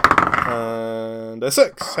enough. And a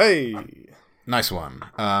 6. Hey. Nice one.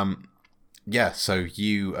 Yeah. So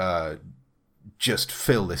you just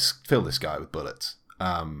fill this guy with bullets,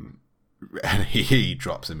 and he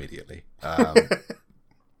drops immediately.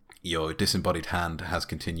 Your disembodied hand has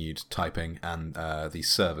continued typing, and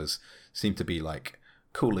these servers seem to be like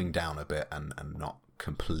cooling down a bit and not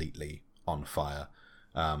completely on fire.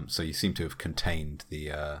 So you seem to have contained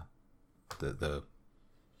the I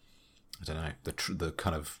don't know, the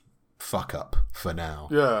kind of fuck up for now.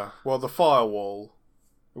 Yeah. Well, the firewall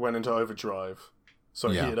went into overdrive,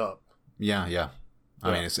 so it heated up. Yeah.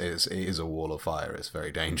 I mean, it is a wall of fire. It's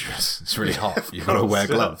very dangerous. It's really hot. You've got to wear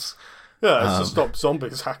gloves. Yeah, it's to stop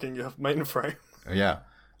zombies hacking your mainframe. Yeah.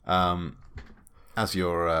 As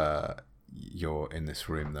you're in this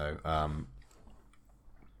room though,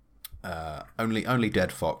 only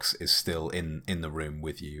Dead Fox is still in the room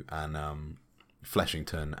with you, and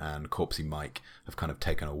Fleshington and Corpsey Mike have kind of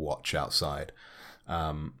taken a watch outside,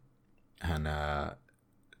 and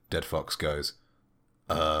Dead Fox goes,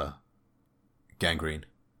 "Gangrene."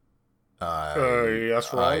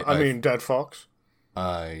 That's right. I mean, Dead Fox.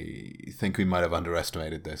 I think we might have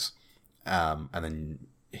underestimated this. And then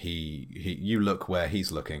you look where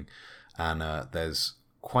he's looking, and there's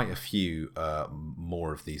quite a few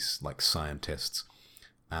more of these like scientists,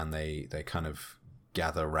 and they kind of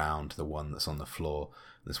gather around the one that's on the floor.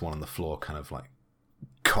 This one on the floor kind of like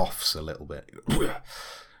coughs a little bit.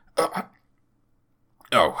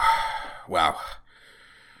 Oh, wow.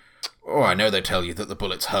 Oh, I know they tell you that the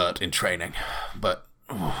bullets hurt in training, but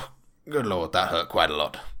good lord, that hurt quite a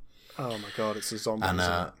lot. Oh my god, it's a zombie. And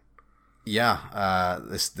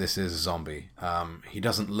this is a zombie. He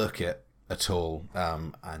doesn't look it at all,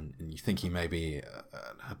 and you think he may be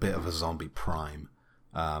a bit of a zombie prime.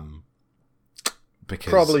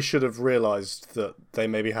 Because probably should have realised that they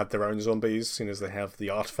maybe had their own zombies, seeing as they have the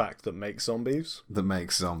artifact that makes zombies.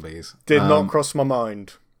 Did not cross my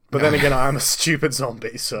mind. But then again, I am a stupid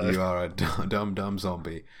zombie, so... You are a dumb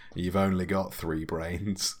zombie. You've only got 3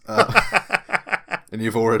 brains. And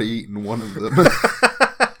you've already eaten one of them.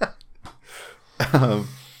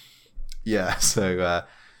 Yeah, so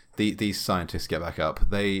these scientists get back up.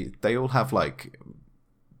 They all have, like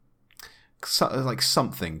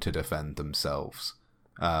something to defend themselves.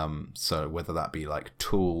 So whether that be, like,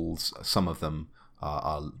 tools, some of them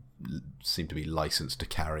seem to be licensed to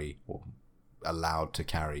carry, or allowed to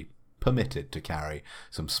carry, permitted to carry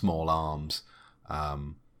some small arms,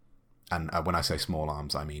 and when I say small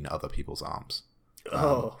arms, I mean other people's arms.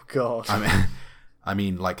 Oh god! I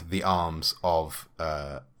mean like the arms of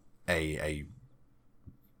a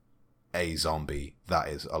zombie that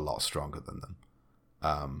is a lot stronger than them.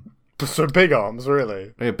 So big arms,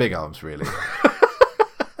 really? Yeah, big arms, really.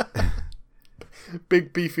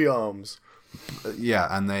 Big beefy arms. Yeah,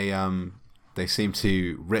 and they seem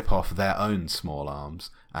to rip off their own small arms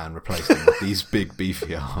and replace them with these big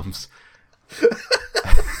beefy arms.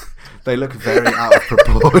 They look very out of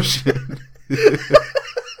proportion.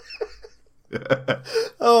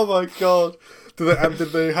 Oh my god!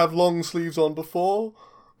 Did they have long sleeves on before?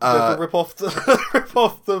 Did they have to rip off the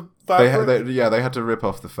fabric? They had to rip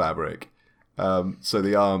off the fabric. So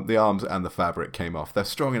the arms and the fabric came off. They're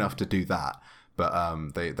strong enough to do that,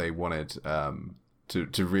 but they wanted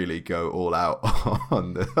to really go all out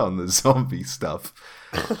on the zombie stuff,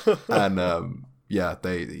 and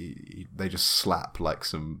they just slap like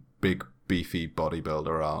some big beefy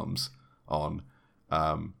bodybuilder arms on.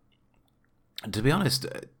 To be honest,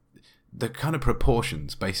 the kind of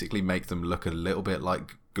proportions basically make them look a little bit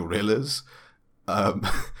like gorillas.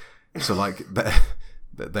 So like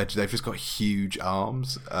they've just got huge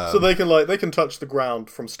arms. So they can touch the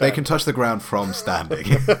ground from standing. They can touch the ground from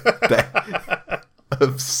standing. They're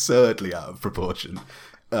absurdly out of proportion.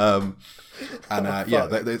 There's,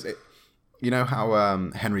 you know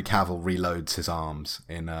how Henry Cavill reloads his arms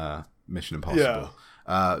in Mission Impossible?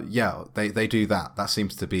 Yeah. They do that. That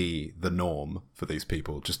seems to be the norm for these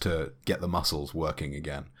people, just to get the muscles working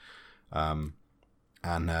again.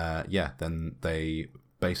 Then they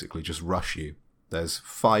basically just rush you. There's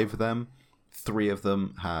 5 of them. 3 of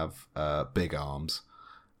them have big arms,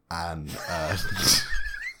 and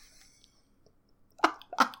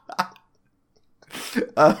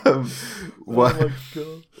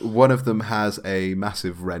one of them has a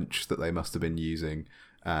massive wrench that they must have been using,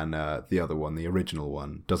 and the other one, the original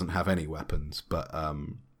one, doesn't have any weapons, but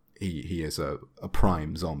he is a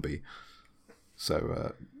prime zombie.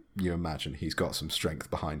 So you imagine he's got some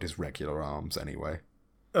strength behind his regular arms anyway.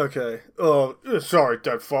 Okay. Oh, sorry,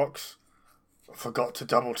 Dead Fox. I forgot to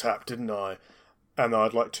double tap, didn't I? And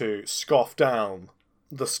I'd like to scoff down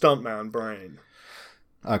the stuntman brain.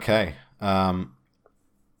 Okay. And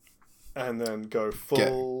then go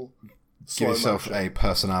full Give yourself motion. a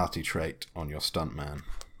personality trait on your stuntman.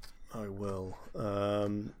 I will.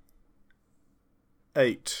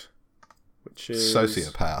 8, which is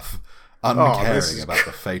sociopath, uncaring about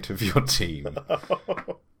the fate of your team.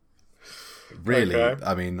 Really? Okay.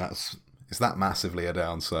 I mean, is that massively a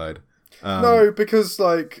downside? No, because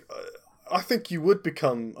I think you would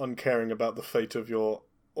become uncaring about the fate of your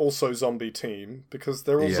also zombie team, because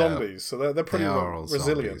they're all zombies, so they're pretty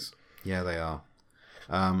resilient. Zombies. Yeah, they are.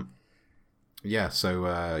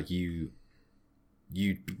 So you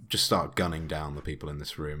just start gunning down the people in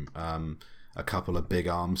this room. A couple of big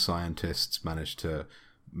arm scientists manage to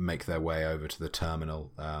make their way over to the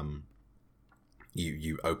terminal.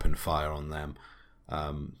 You open fire on them.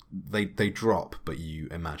 They drop, but you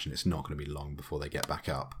imagine it's not going to be long before they get back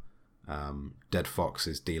up. Dead Fox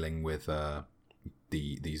is dealing with the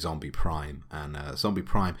Zombie Prime, and Zombie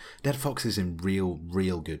Prime, Dead Fox is in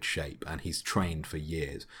real good shape, and he's trained for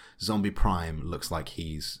years. Zombie Prime looks like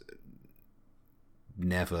he's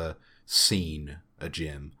never seen a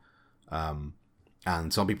gym,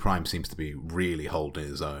 and Zombie Prime seems to be really holding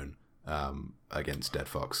his own against Dead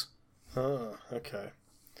Fox. Ah, okay.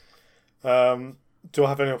 Do I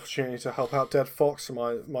have any opportunity to help out Dead Fox? Am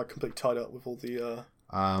I completely tied up with all the...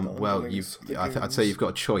 I'd say you've got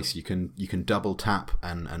a choice. You can double tap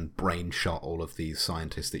and brain shot all of these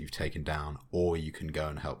scientists that you've taken down, or you can go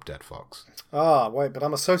and help Dead Fox. Ah, wait, but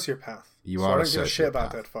I'm a sociopath. You are a sociopath. I don't give a shit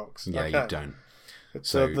about Dead Fox. Yeah, okay. You don't.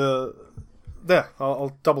 It's I'll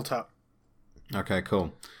double tap. Okay,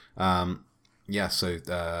 cool. So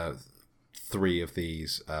 3 of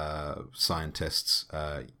these scientists,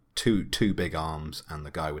 two big arms and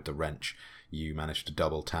the guy with the wrench, you manage to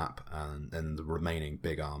double tap, and then the remaining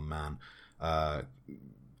big arm man.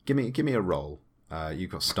 Give me a roll.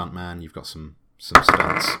 You've got stuntman. You've got some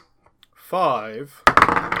stunts. 5.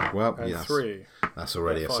 Well, and yes, 3. That's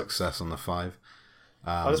already a success on the 5.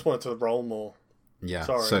 I just wanted to roll more. Yeah,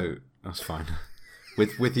 sorry. So that's fine.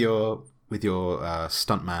 with your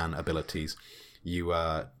stuntman abilities, you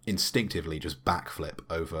instinctively just backflip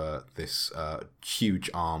over this huge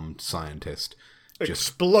armed scientist.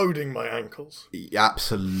 Exploding my ankles.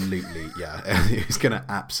 Absolutely, yeah. It's going to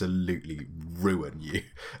absolutely ruin you.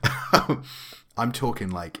 I'm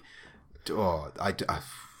talking like...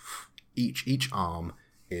 each arm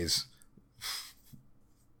is...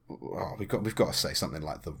 we've got to say something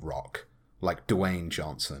like The Rock. Like Dwayne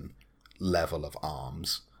Johnson level of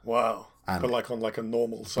arms. Wow. But on a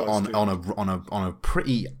normal size. On a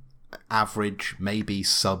pretty average, maybe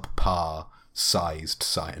subpar sized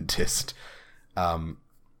scientist.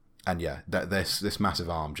 yeah, this massive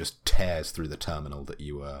arm just tears through the terminal that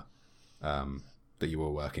you were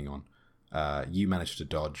working on. You managed to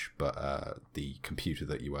dodge, but the computer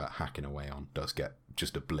that you were hacking away on does get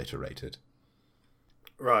just obliterated.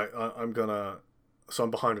 Right, I'm gonna. So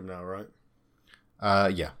I'm behind him now, right?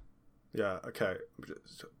 Yeah. Yeah. Okay.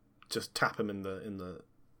 Just tap him in the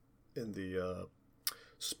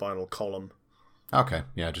spinal column. Okay.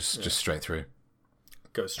 Yeah. Just straight through.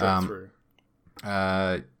 Go straight through.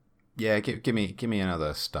 Yeah. Give me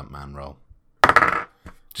another stuntman roll.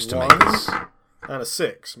 Just to 1 make this. And a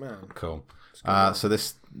 6, man. Cool. So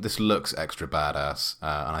this looks extra badass,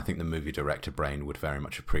 and I think the movie director brain would very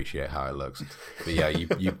much appreciate how it looks. But yeah, you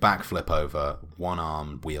backflip over, one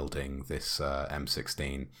arm wielding this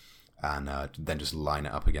M16, and then just line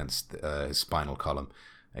it up against his spinal column.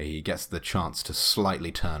 He gets the chance to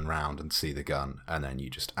slightly turn round and see the gun, and then you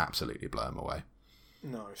just absolutely blow him away.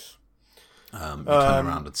 Nice. You turn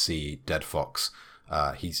around and see Dead Fox.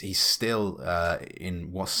 He's still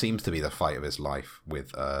in what seems to be the fight of his life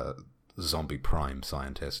with Zombie Prime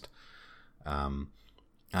scientist,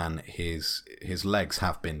 and his legs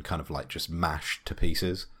have been kind of like just mashed to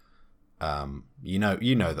pieces. You know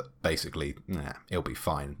that basically he'll be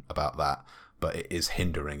fine about that, but it is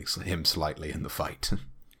hindering him slightly in the fight.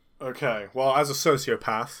 Okay, well, as a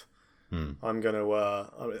sociopath, I'm gonna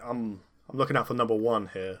I'm looking out for number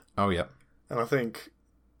 1 here. Oh yeah, and I think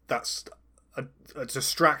that's a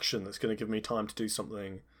distraction that's going to give me time to do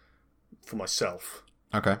something for myself.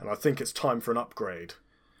 Okay. And I think it's time for an upgrade.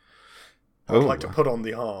 I'd like to put on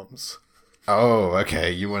the arms. Oh,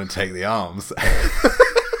 okay. You want to take the arms.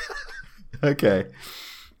 Okay.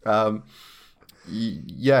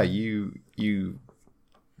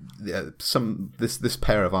 This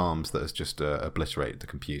pair of arms that has just obliterated the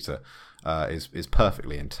computer is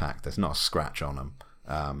perfectly intact. There's not a scratch on them.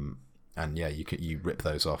 And yeah, you rip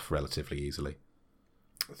those off relatively easily.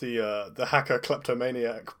 The hacker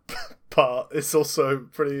kleptomaniac part is also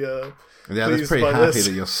pretty. Yeah, that's pretty happy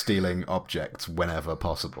that you're stealing objects whenever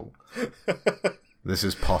possible. This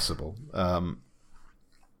is possible.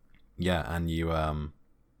 Yeah, and you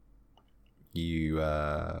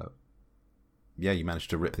managed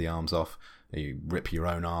to rip the arms off. You rip your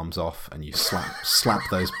own arms off, and you slap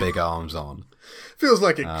those big arms on. Feels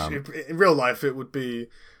like in real life it would be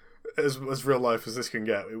as real life as this can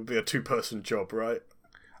get. It would be a 2-person job, right?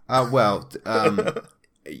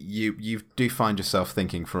 You do find yourself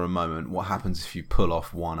thinking for a moment, what happens if you pull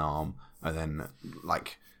off one arm and then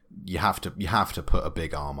you have to put a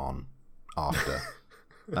big arm on after.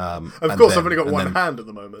 Of course, I've only got one hand at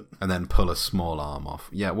the moment. And then pull a small arm off.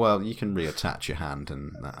 Yeah, well, you can reattach your hand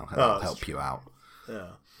and that'll help you out.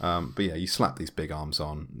 Yeah. But yeah, you slap these big arms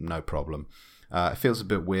on, no problem. It feels a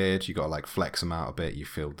bit weird. You got to flex them out a bit. You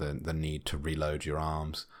feel the need to reload your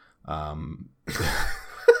arms.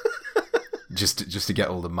 Just to get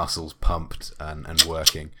all the muscles pumped and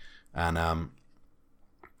working. And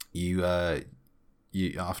you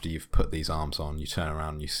after you've put these arms on, you turn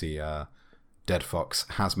around and you see Dead Fox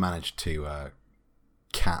has managed to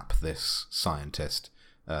cap this scientist,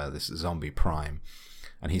 this Zombie Prime,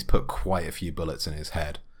 and he's put quite a few bullets in his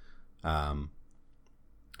head. Then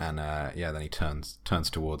he turns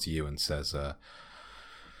towards you and says,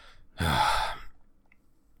 I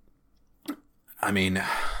mean,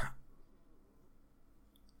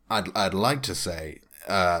 I'd like to say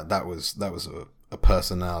that was a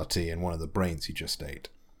personality in one of the brains you just ate.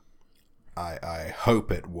 I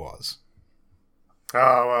hope it was.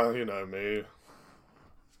 Oh, well, you know me.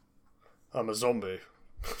 I'm a zombie.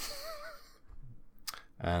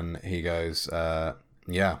 And he goes,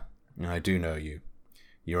 yeah, I do know you.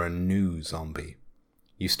 You're a new zombie.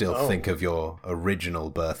 You still think of your original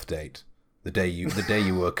birth date. The day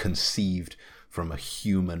you were conceived from a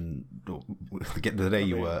human, the day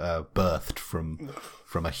you were birthed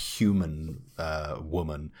from a human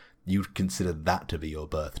woman. You'd consider that to be your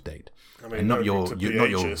birth date, and not your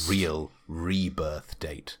real rebirth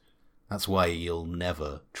date. That's why you'll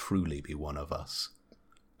never truly be one of us.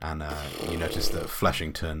 And you notice that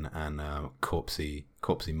Fleshington and Corpsey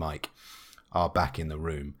Mike are back in the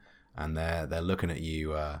room, and they're looking at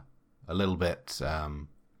you a little bit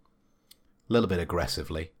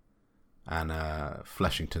aggressively. And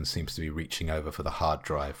Fleshington seems to be reaching over for the hard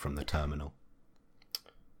drive from the terminal.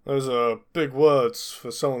 Those are big words for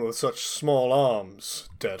someone with such small arms,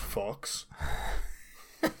 Dead Fox.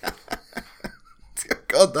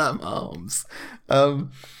 Goddamn arms. So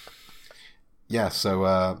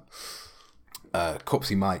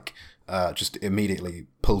Corpsey Mike just immediately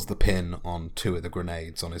pulls the pin on 2 of the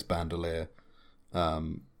grenades on his bandolier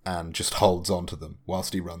and just holds onto them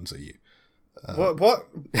whilst he runs at you. What?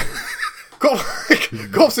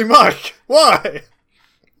 Corpsey Mike, why?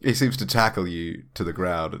 He seems to tackle you to the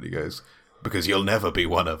ground, and he goes, "Because you'll never be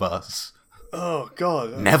one of us." Oh,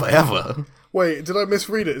 God. Never, ever. Wait, did I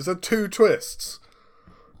misread it? Is there 2 twists?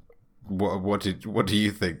 What do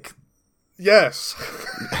you think? Yes.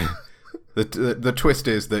 The twist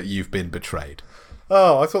is that you've been betrayed.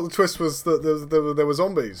 Oh, I thought the twist was that there were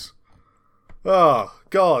zombies. Oh,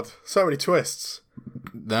 God. So many twists.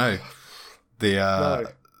 No. No.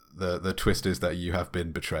 The twist is that you have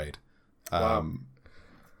been betrayed. Wow.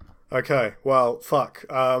 Okay, well, fuck.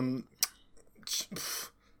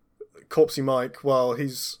 Corpsey Mike, well,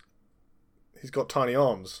 he's got tiny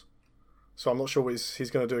arms. So I'm not sure what he's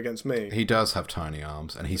going to do against me. He does have tiny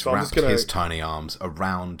arms, and he's wrapped his tiny arms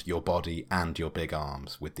around your body and your big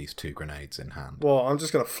arms with these 2 grenades in hand. Well, I'm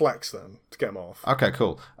just going to flex them to get him off. Okay,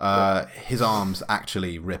 cool. His arms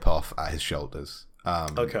actually rip off at his shoulders.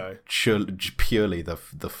 Okay. Purely the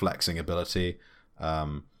flexing ability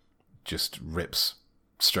just rips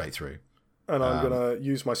straight through. And I'm going to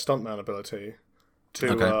use my stuntman ability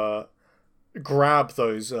to grab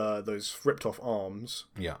those ripped off arms.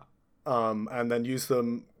 Yeah. And then use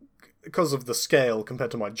them because of the scale compared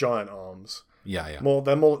to my giant arms. Yeah.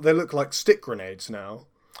 They look like stick grenades now.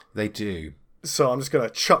 They do. So I'm just gonna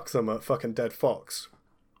chuck them at fucking Dead Fox.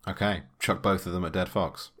 Okay, chuck both of them at Dead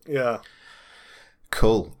Fox. Yeah.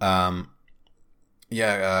 Cool. Because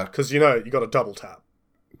you got a double tap.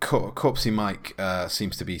 Corpsey Mike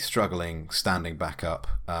seems to be struggling, standing back up.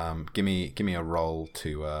 Give me a roll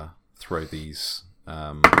to throw these.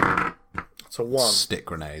 It's a 1. Stick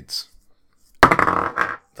grenades.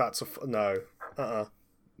 That's no.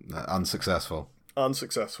 Unsuccessful.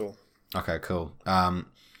 Okay, cool.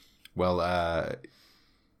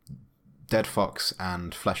 Dead Fox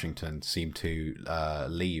and Fleshington seem to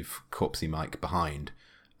leave Corpsey Mike behind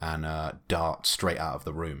and dart straight out of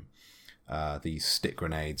the room. These stick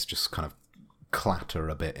grenades just kind of clatter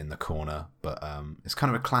a bit in the corner, but it's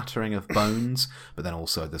kind of a clattering of bones, but then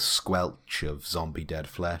also the squelch of zombie dead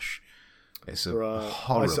flesh. It's a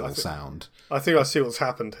horrible sound. I think I see what's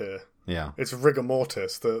happened here. Yeah. It's rigor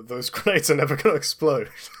mortis. Those grenades are never going to explode.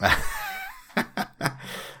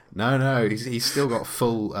 No. He's still got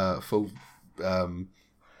full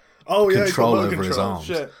control over his arms.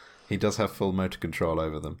 Shit. He does have full motor control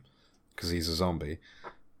over them because he's a zombie.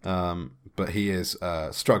 But he is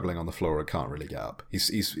struggling on the floor and can't really get up.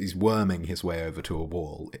 He's worming his way over to a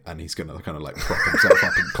wall, and he's going to kind of like prop himself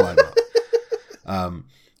up and climb up.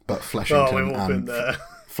 But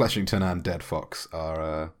Fleshington and Dead Fox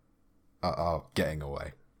are getting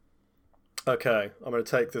away. Okay, I'm going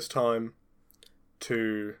to take this time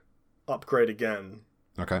to upgrade again.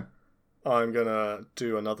 Okay. I'm going to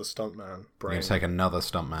do another stuntman brain. You're going to take another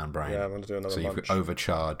stuntman brain. Yeah, I'm going to do another So lunch. you've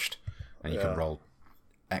overcharged, and you can roll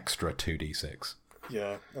extra 2d6.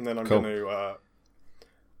 Yeah, and then I'm going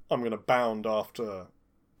to bound after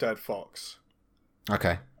Dead Fox.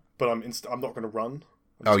 Okay. But I'm not going to run.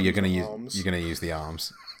 You're going to use the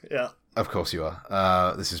arms. Yeah. Of course you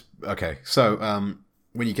are. This is okay. So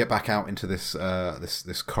when you get back out into this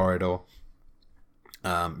corridor,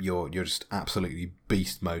 you're just absolutely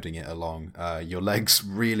beast moding it along. Your legs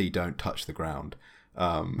really don't touch the ground.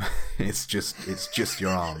 It's just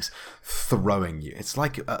your arms throwing you. It's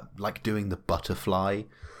like doing the butterfly,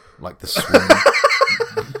 like the swim,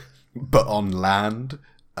 but on land.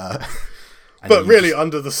 But really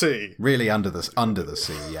under the sea. Really under the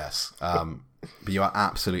sea, yes. But you are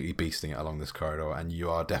absolutely beasting it along this corridor, and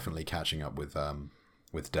you are definitely catching up with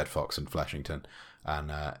Dead Fox and Fleshington.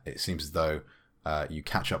 And it seems as though you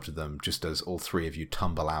catch up to them just as all 3 of you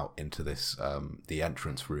tumble out into this the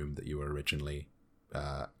entrance room that you were originally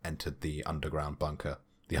entered the underground bunker,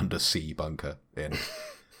 the undersea bunker in.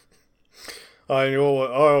 I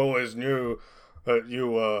always knew that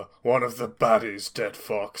you were one of the baddies, Dead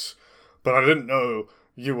Fox. But I didn't know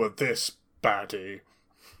you were this baddie.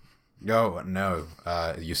 No.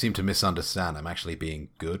 You seem to misunderstand. I'm actually being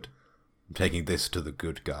good. I'm taking this to the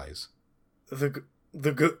good guys. The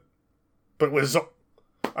good... But we're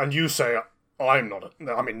and you say I'm not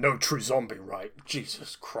no true zombie, right?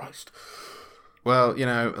 Jesus Christ. Well,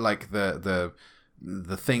 like the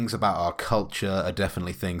things about our culture are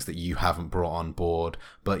definitely things that you haven't brought on board.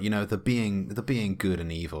 But, the being good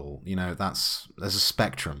and evil, there's a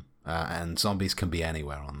spectrum. And zombies can be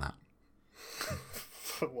anywhere on that.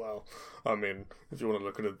 Well, if you want to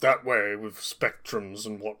look at it that way, with spectrums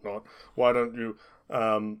and whatnot, why don't you?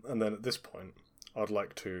 And then at this point, I'd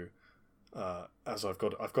like to, as I've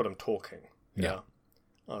got him talking. Yeah.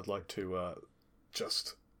 I'd like to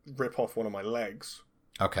just rip off one of my legs.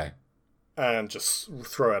 Okay. And just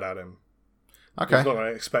throw it at him. Okay. He's not going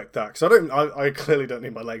to expect that because I clearly don't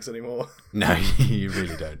need my legs anymore. No, you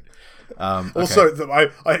really don't. Okay. Also, I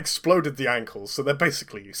exploded the ankles, so they're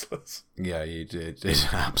basically useless. Yeah, you did.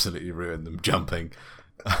 It absolutely ruined them jumping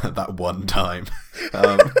that one time.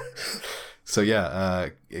 So yeah,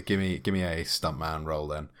 give me a stuntman roll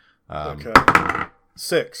then. Okay.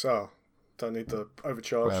 6. Oh, don't need the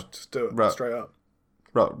overcharge. Well, just do it straight up.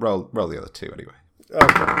 Roll the other 2 anyway.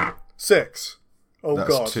 Okay. 6. Oh, that's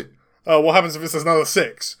God. 2. Oh, what happens if it's another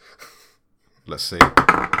 6? Let's see.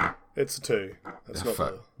 It's a 2. That's not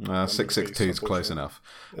 662 is close enough.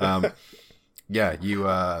 Yeah, you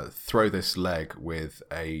throw this leg with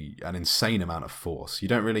an insane amount of force. You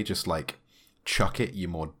don't really just like chuck it, you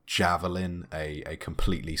more javelin a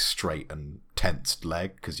completely straight and tensed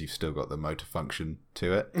leg because you've still got the motor function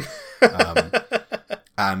to it.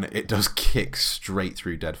 And it does kick straight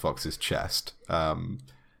through Dead Fox's chest.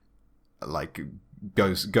 Like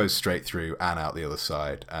goes straight through and out the other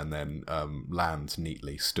side, and then lands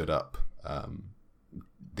neatly stood up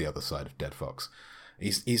the other side of Dead Fox.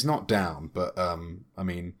 He's not down, but I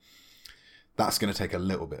mean, that's going to take a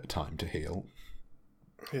little bit of time to heal.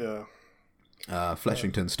 Yeah.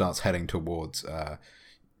 Fleshington starts heading towards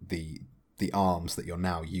the arms that you're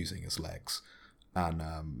now using as legs,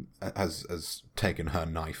 and has taken her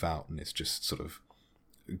knife out and is just sort of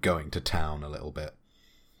going to town a little bit.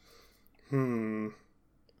 I'm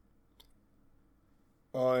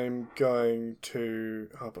going to...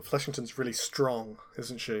 Oh, but Fleshington's really strong,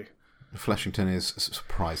 isn't she? Fleshington is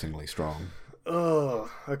surprisingly strong. Oh,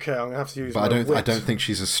 okay, I'm going to have to use But my wit. I don't think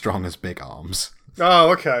she's as strong as Big Arms.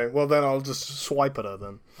 Oh, okay. Well, then I'll just swipe at her,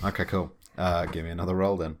 then. Okay, cool. Give me another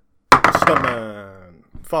roll, then. Stuntman.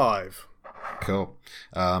 5. Cool.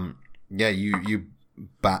 Yeah, you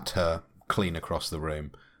bat her clean across the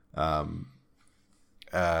room.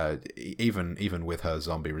 Even with her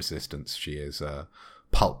zombie resistance, she is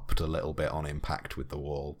pulped a little bit on impact with the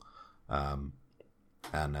wall. Yeah,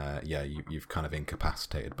 you've kind of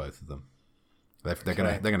incapacitated both of them. They're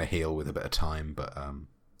gonna heal with a bit of time, but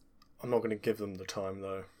I'm not going to give them the time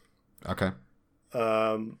though. Okay.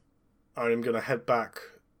 I'm going to head back.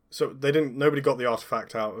 So nobody got the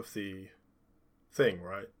artifact out of the thing,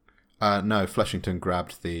 right? No, Fleshington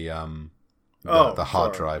grabbed the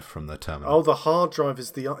hard drive from the terminal. Oh, the hard drive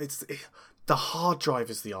is the hard drive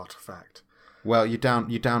is the artifact. Well, you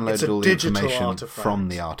downloaded all the information from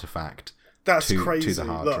the artifact. That's crazy. To the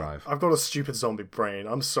hard drive. I've got a stupid zombie brain.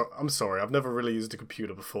 I'm sorry. I've never really used a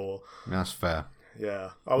computer before. That's fair. Yeah,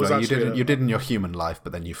 you did in your human life,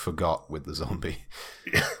 but then you forgot with the zombie.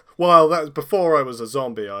 Well, that's before I was a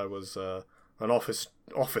zombie. I was an office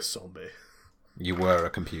zombie. You were a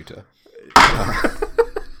computer.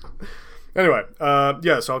 Anyway, so I'm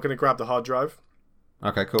going to grab the hard drive.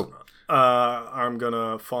 Okay, cool. I'm going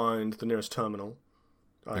to find the nearest terminal.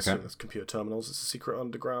 I assume it's computer terminals. It's a secret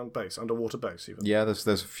underwater base even. Yeah, there's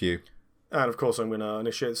a few. And of course I'm going to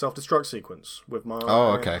initiate the self-destruct sequence with my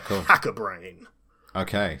cool. hacker brain.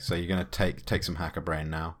 Okay, so you're going to take some hacker brain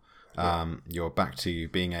now. You're back to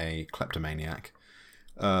being a kleptomaniac.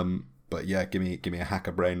 But yeah, give me a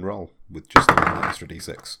hacker brain roll with just an extra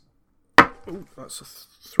d6. Ooh, that's a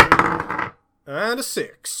 3 and a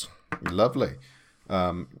 6. Lovely.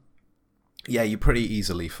 Yeah, you pretty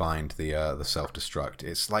easily find the self-destruct.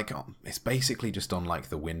 It's basically just on like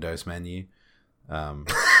the Windows menu.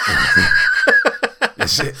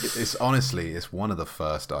 It's honestly one of the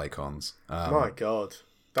first icons. My God,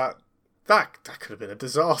 that could have been a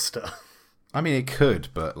disaster. I mean, it could,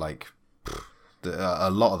 but like a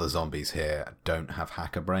lot of the zombies here don't have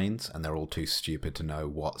hacker brains, and they're all too stupid to know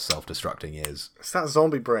what self-destructing is. It's that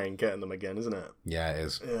zombie brain getting them again, isn't it? Yeah, it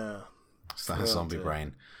is. Yeah, it's that zombie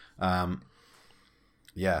brain.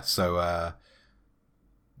 Yeah, so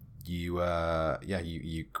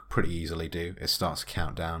you pretty easily do. It starts to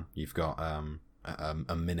count down. You've got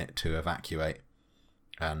a minute to evacuate,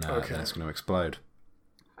 and then it's going to explode.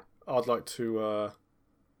 I'd like to I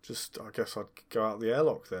guess I'd go out the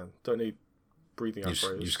airlock then. Don't need breathing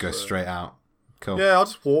apparatus. You just go straight out. Cool. Yeah, I'll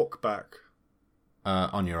just walk back.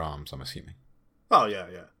 On your arms, I'm assuming. Oh, yeah.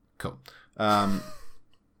 Cool.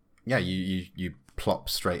 Yeah, you plop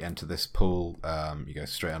straight into this pool. You go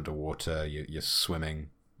straight underwater. You're swimming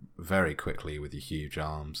very quickly with your huge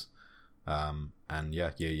arms. And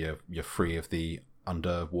yeah, you're free of the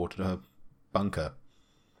underwater bunker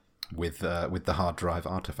with the hard drive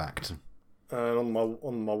artifact. And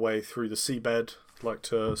on my way through the seabed, I'd like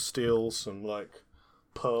to steal some like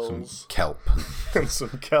pearls, some kelp, and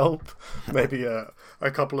some kelp. Maybe a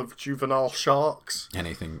couple of juvenile sharks.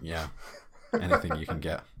 Anything, yeah, anything you can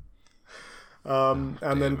get. And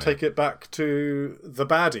then take it back to the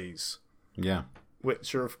baddies. Yeah.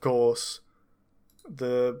 Which are, of course,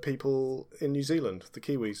 the people in New Zealand, the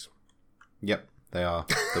Kiwis. Yep, they are.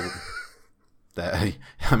 I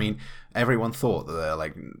mean, everyone thought that they're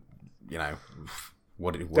like, you know,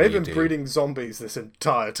 what they've been breeding zombies this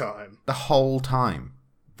entire time. The whole time.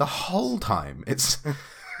 It's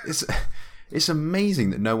amazing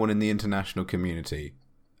that no one in the international community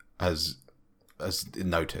has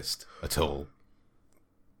noticed at all.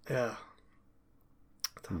 Yeah.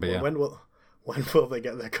 But yeah. When will they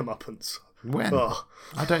get their comeuppance? When? Oh.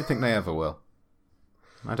 I don't think they ever will.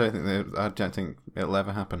 I don't think it'll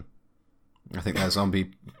ever happen. I think their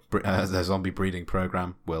zombie breeding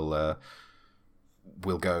program will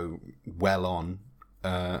go well on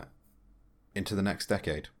into the next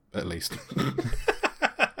decade, at least.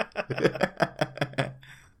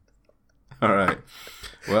 All right.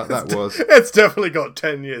 Well, it's definitely got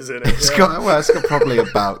 10 years in it. It's got probably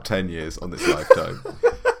about 10 years on this lifetime.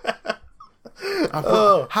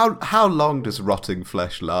 How long does rotting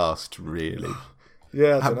flesh last, really?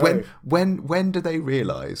 Yeah, I don't know. When do they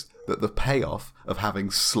realise that the payoff of having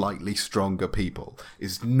slightly stronger people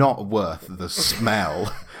is not worth the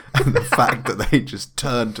smell and the fact that they just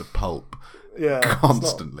turn to pulp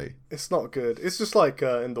constantly? It's not good. It's just like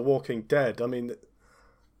in The Walking Dead. I mean,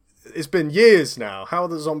 it's been years now. How are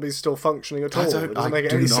the zombies still functioning at all? It doesn't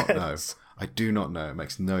make any sense. I do not know. It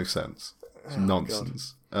makes no sense. It's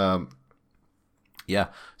nonsense. Yeah,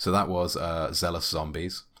 so that was Zealous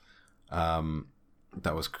Zombies.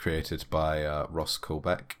 That was created by Ross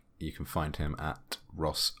Colbeck. You can find him at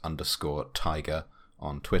Ross_Tiger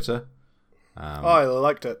on Twitter. I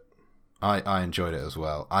liked it. I enjoyed it as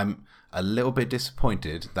well. I'm a little bit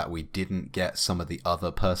disappointed that we didn't get some of the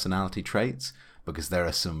other personality traits, because there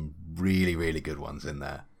are some really, really good ones in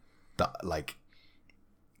there that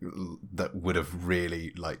would have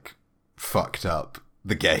really fucked up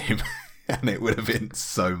the game, and it would have been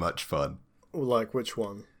so much fun. Like which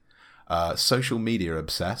one? Social media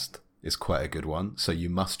obsessed is quite a good one. So you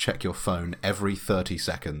must check your phone every 30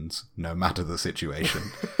 seconds, no matter the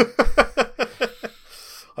situation.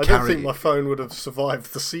 I don't think my phone would have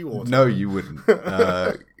survived the seawater. No, you wouldn't.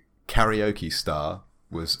 Karaoke star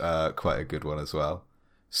was quite a good one as well.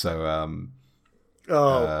 So,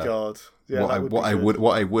 God, yeah.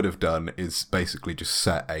 What I would have done is basically just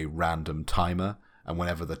set a random timer, and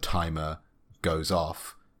whenever the timer goes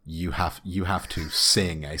off, you have to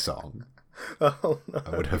sing a song. Oh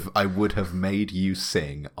no! I would have made you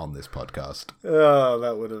sing on this podcast. Oh,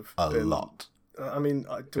 that would have been a lot. I mean,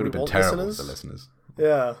 it would have been terrible for the listeners.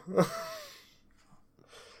 Yeah.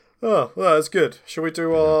 Oh, well, that's good. Shall we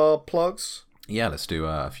do our plugs? Yeah, let's do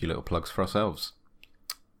a few little plugs for ourselves.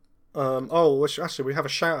 Actually, we have a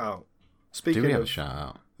shout out. Speaking do we have of a shout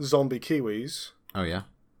out? Zombie Kiwis. Oh yeah.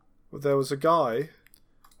 There was a guy.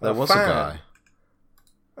 There was a guy.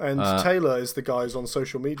 And Taylor is the guy who's on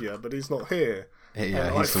social media, but he's not here.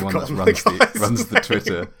 Yeah, he's the one that runs the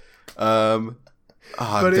Twitter. I'm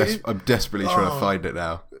desperately trying to find it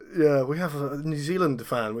now. Yeah, we have a New Zealand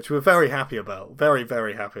fan, which we're very happy about. Very,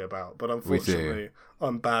 very happy about. But unfortunately,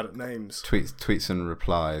 I'm bad at names. Tweets and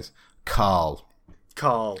replies. Carl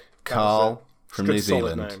from New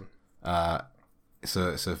Zealand. It's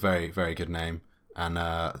a very, very good name. And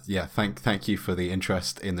thank you for the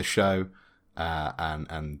interest in the show.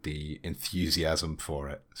 And the enthusiasm for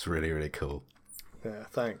it. It's really, really cool. Yeah,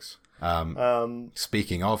 thanks.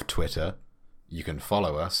 Speaking of Twitter, you can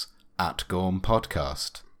follow us at Gorm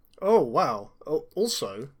Podcast. Oh, wow.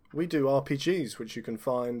 Also, we do RPGs, which you can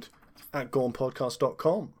find at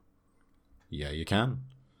gormpodcast.com. Yeah, you can.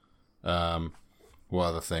 What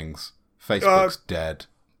other things? Facebook's dead.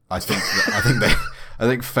 I think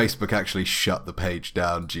Facebook actually shut the page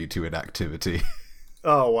down due to inactivity.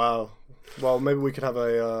 Oh, wow. Well, maybe we could have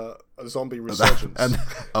a zombie resurgence. And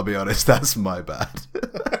I'll be honest, that's my bad.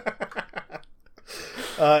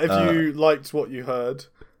 If you liked what you heard,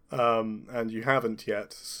 and you haven't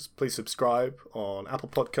yet, please subscribe on Apple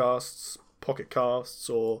Podcasts, Pocket Casts,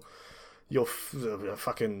 or your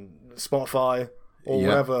fucking Spotify, or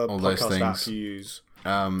whatever podcast app you use.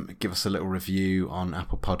 Give us a little review on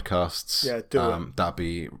Apple Podcasts. Yeah, do it. That'd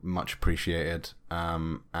be much appreciated.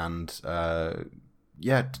 Do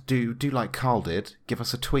like Carl did. Give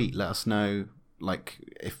us a tweet. Let us know,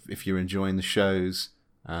 if you're enjoying the shows.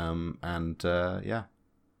 It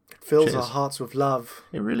fills our hearts with love.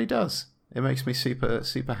 It really does. It makes me super,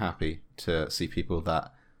 super happy to see people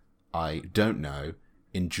that I don't know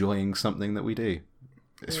enjoying something that we do.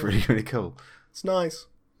 It's really, really cool. It's nice.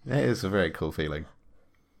 It is a very cool feeling.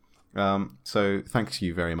 So thanks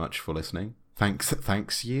you very much for listening.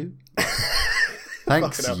 Thanks you.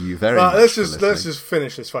 Thanks Fucking hell. you very much. Let's just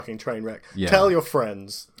finish this fucking train wreck. Yeah. Tell your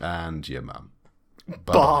friends. And your mum.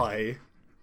 Bye.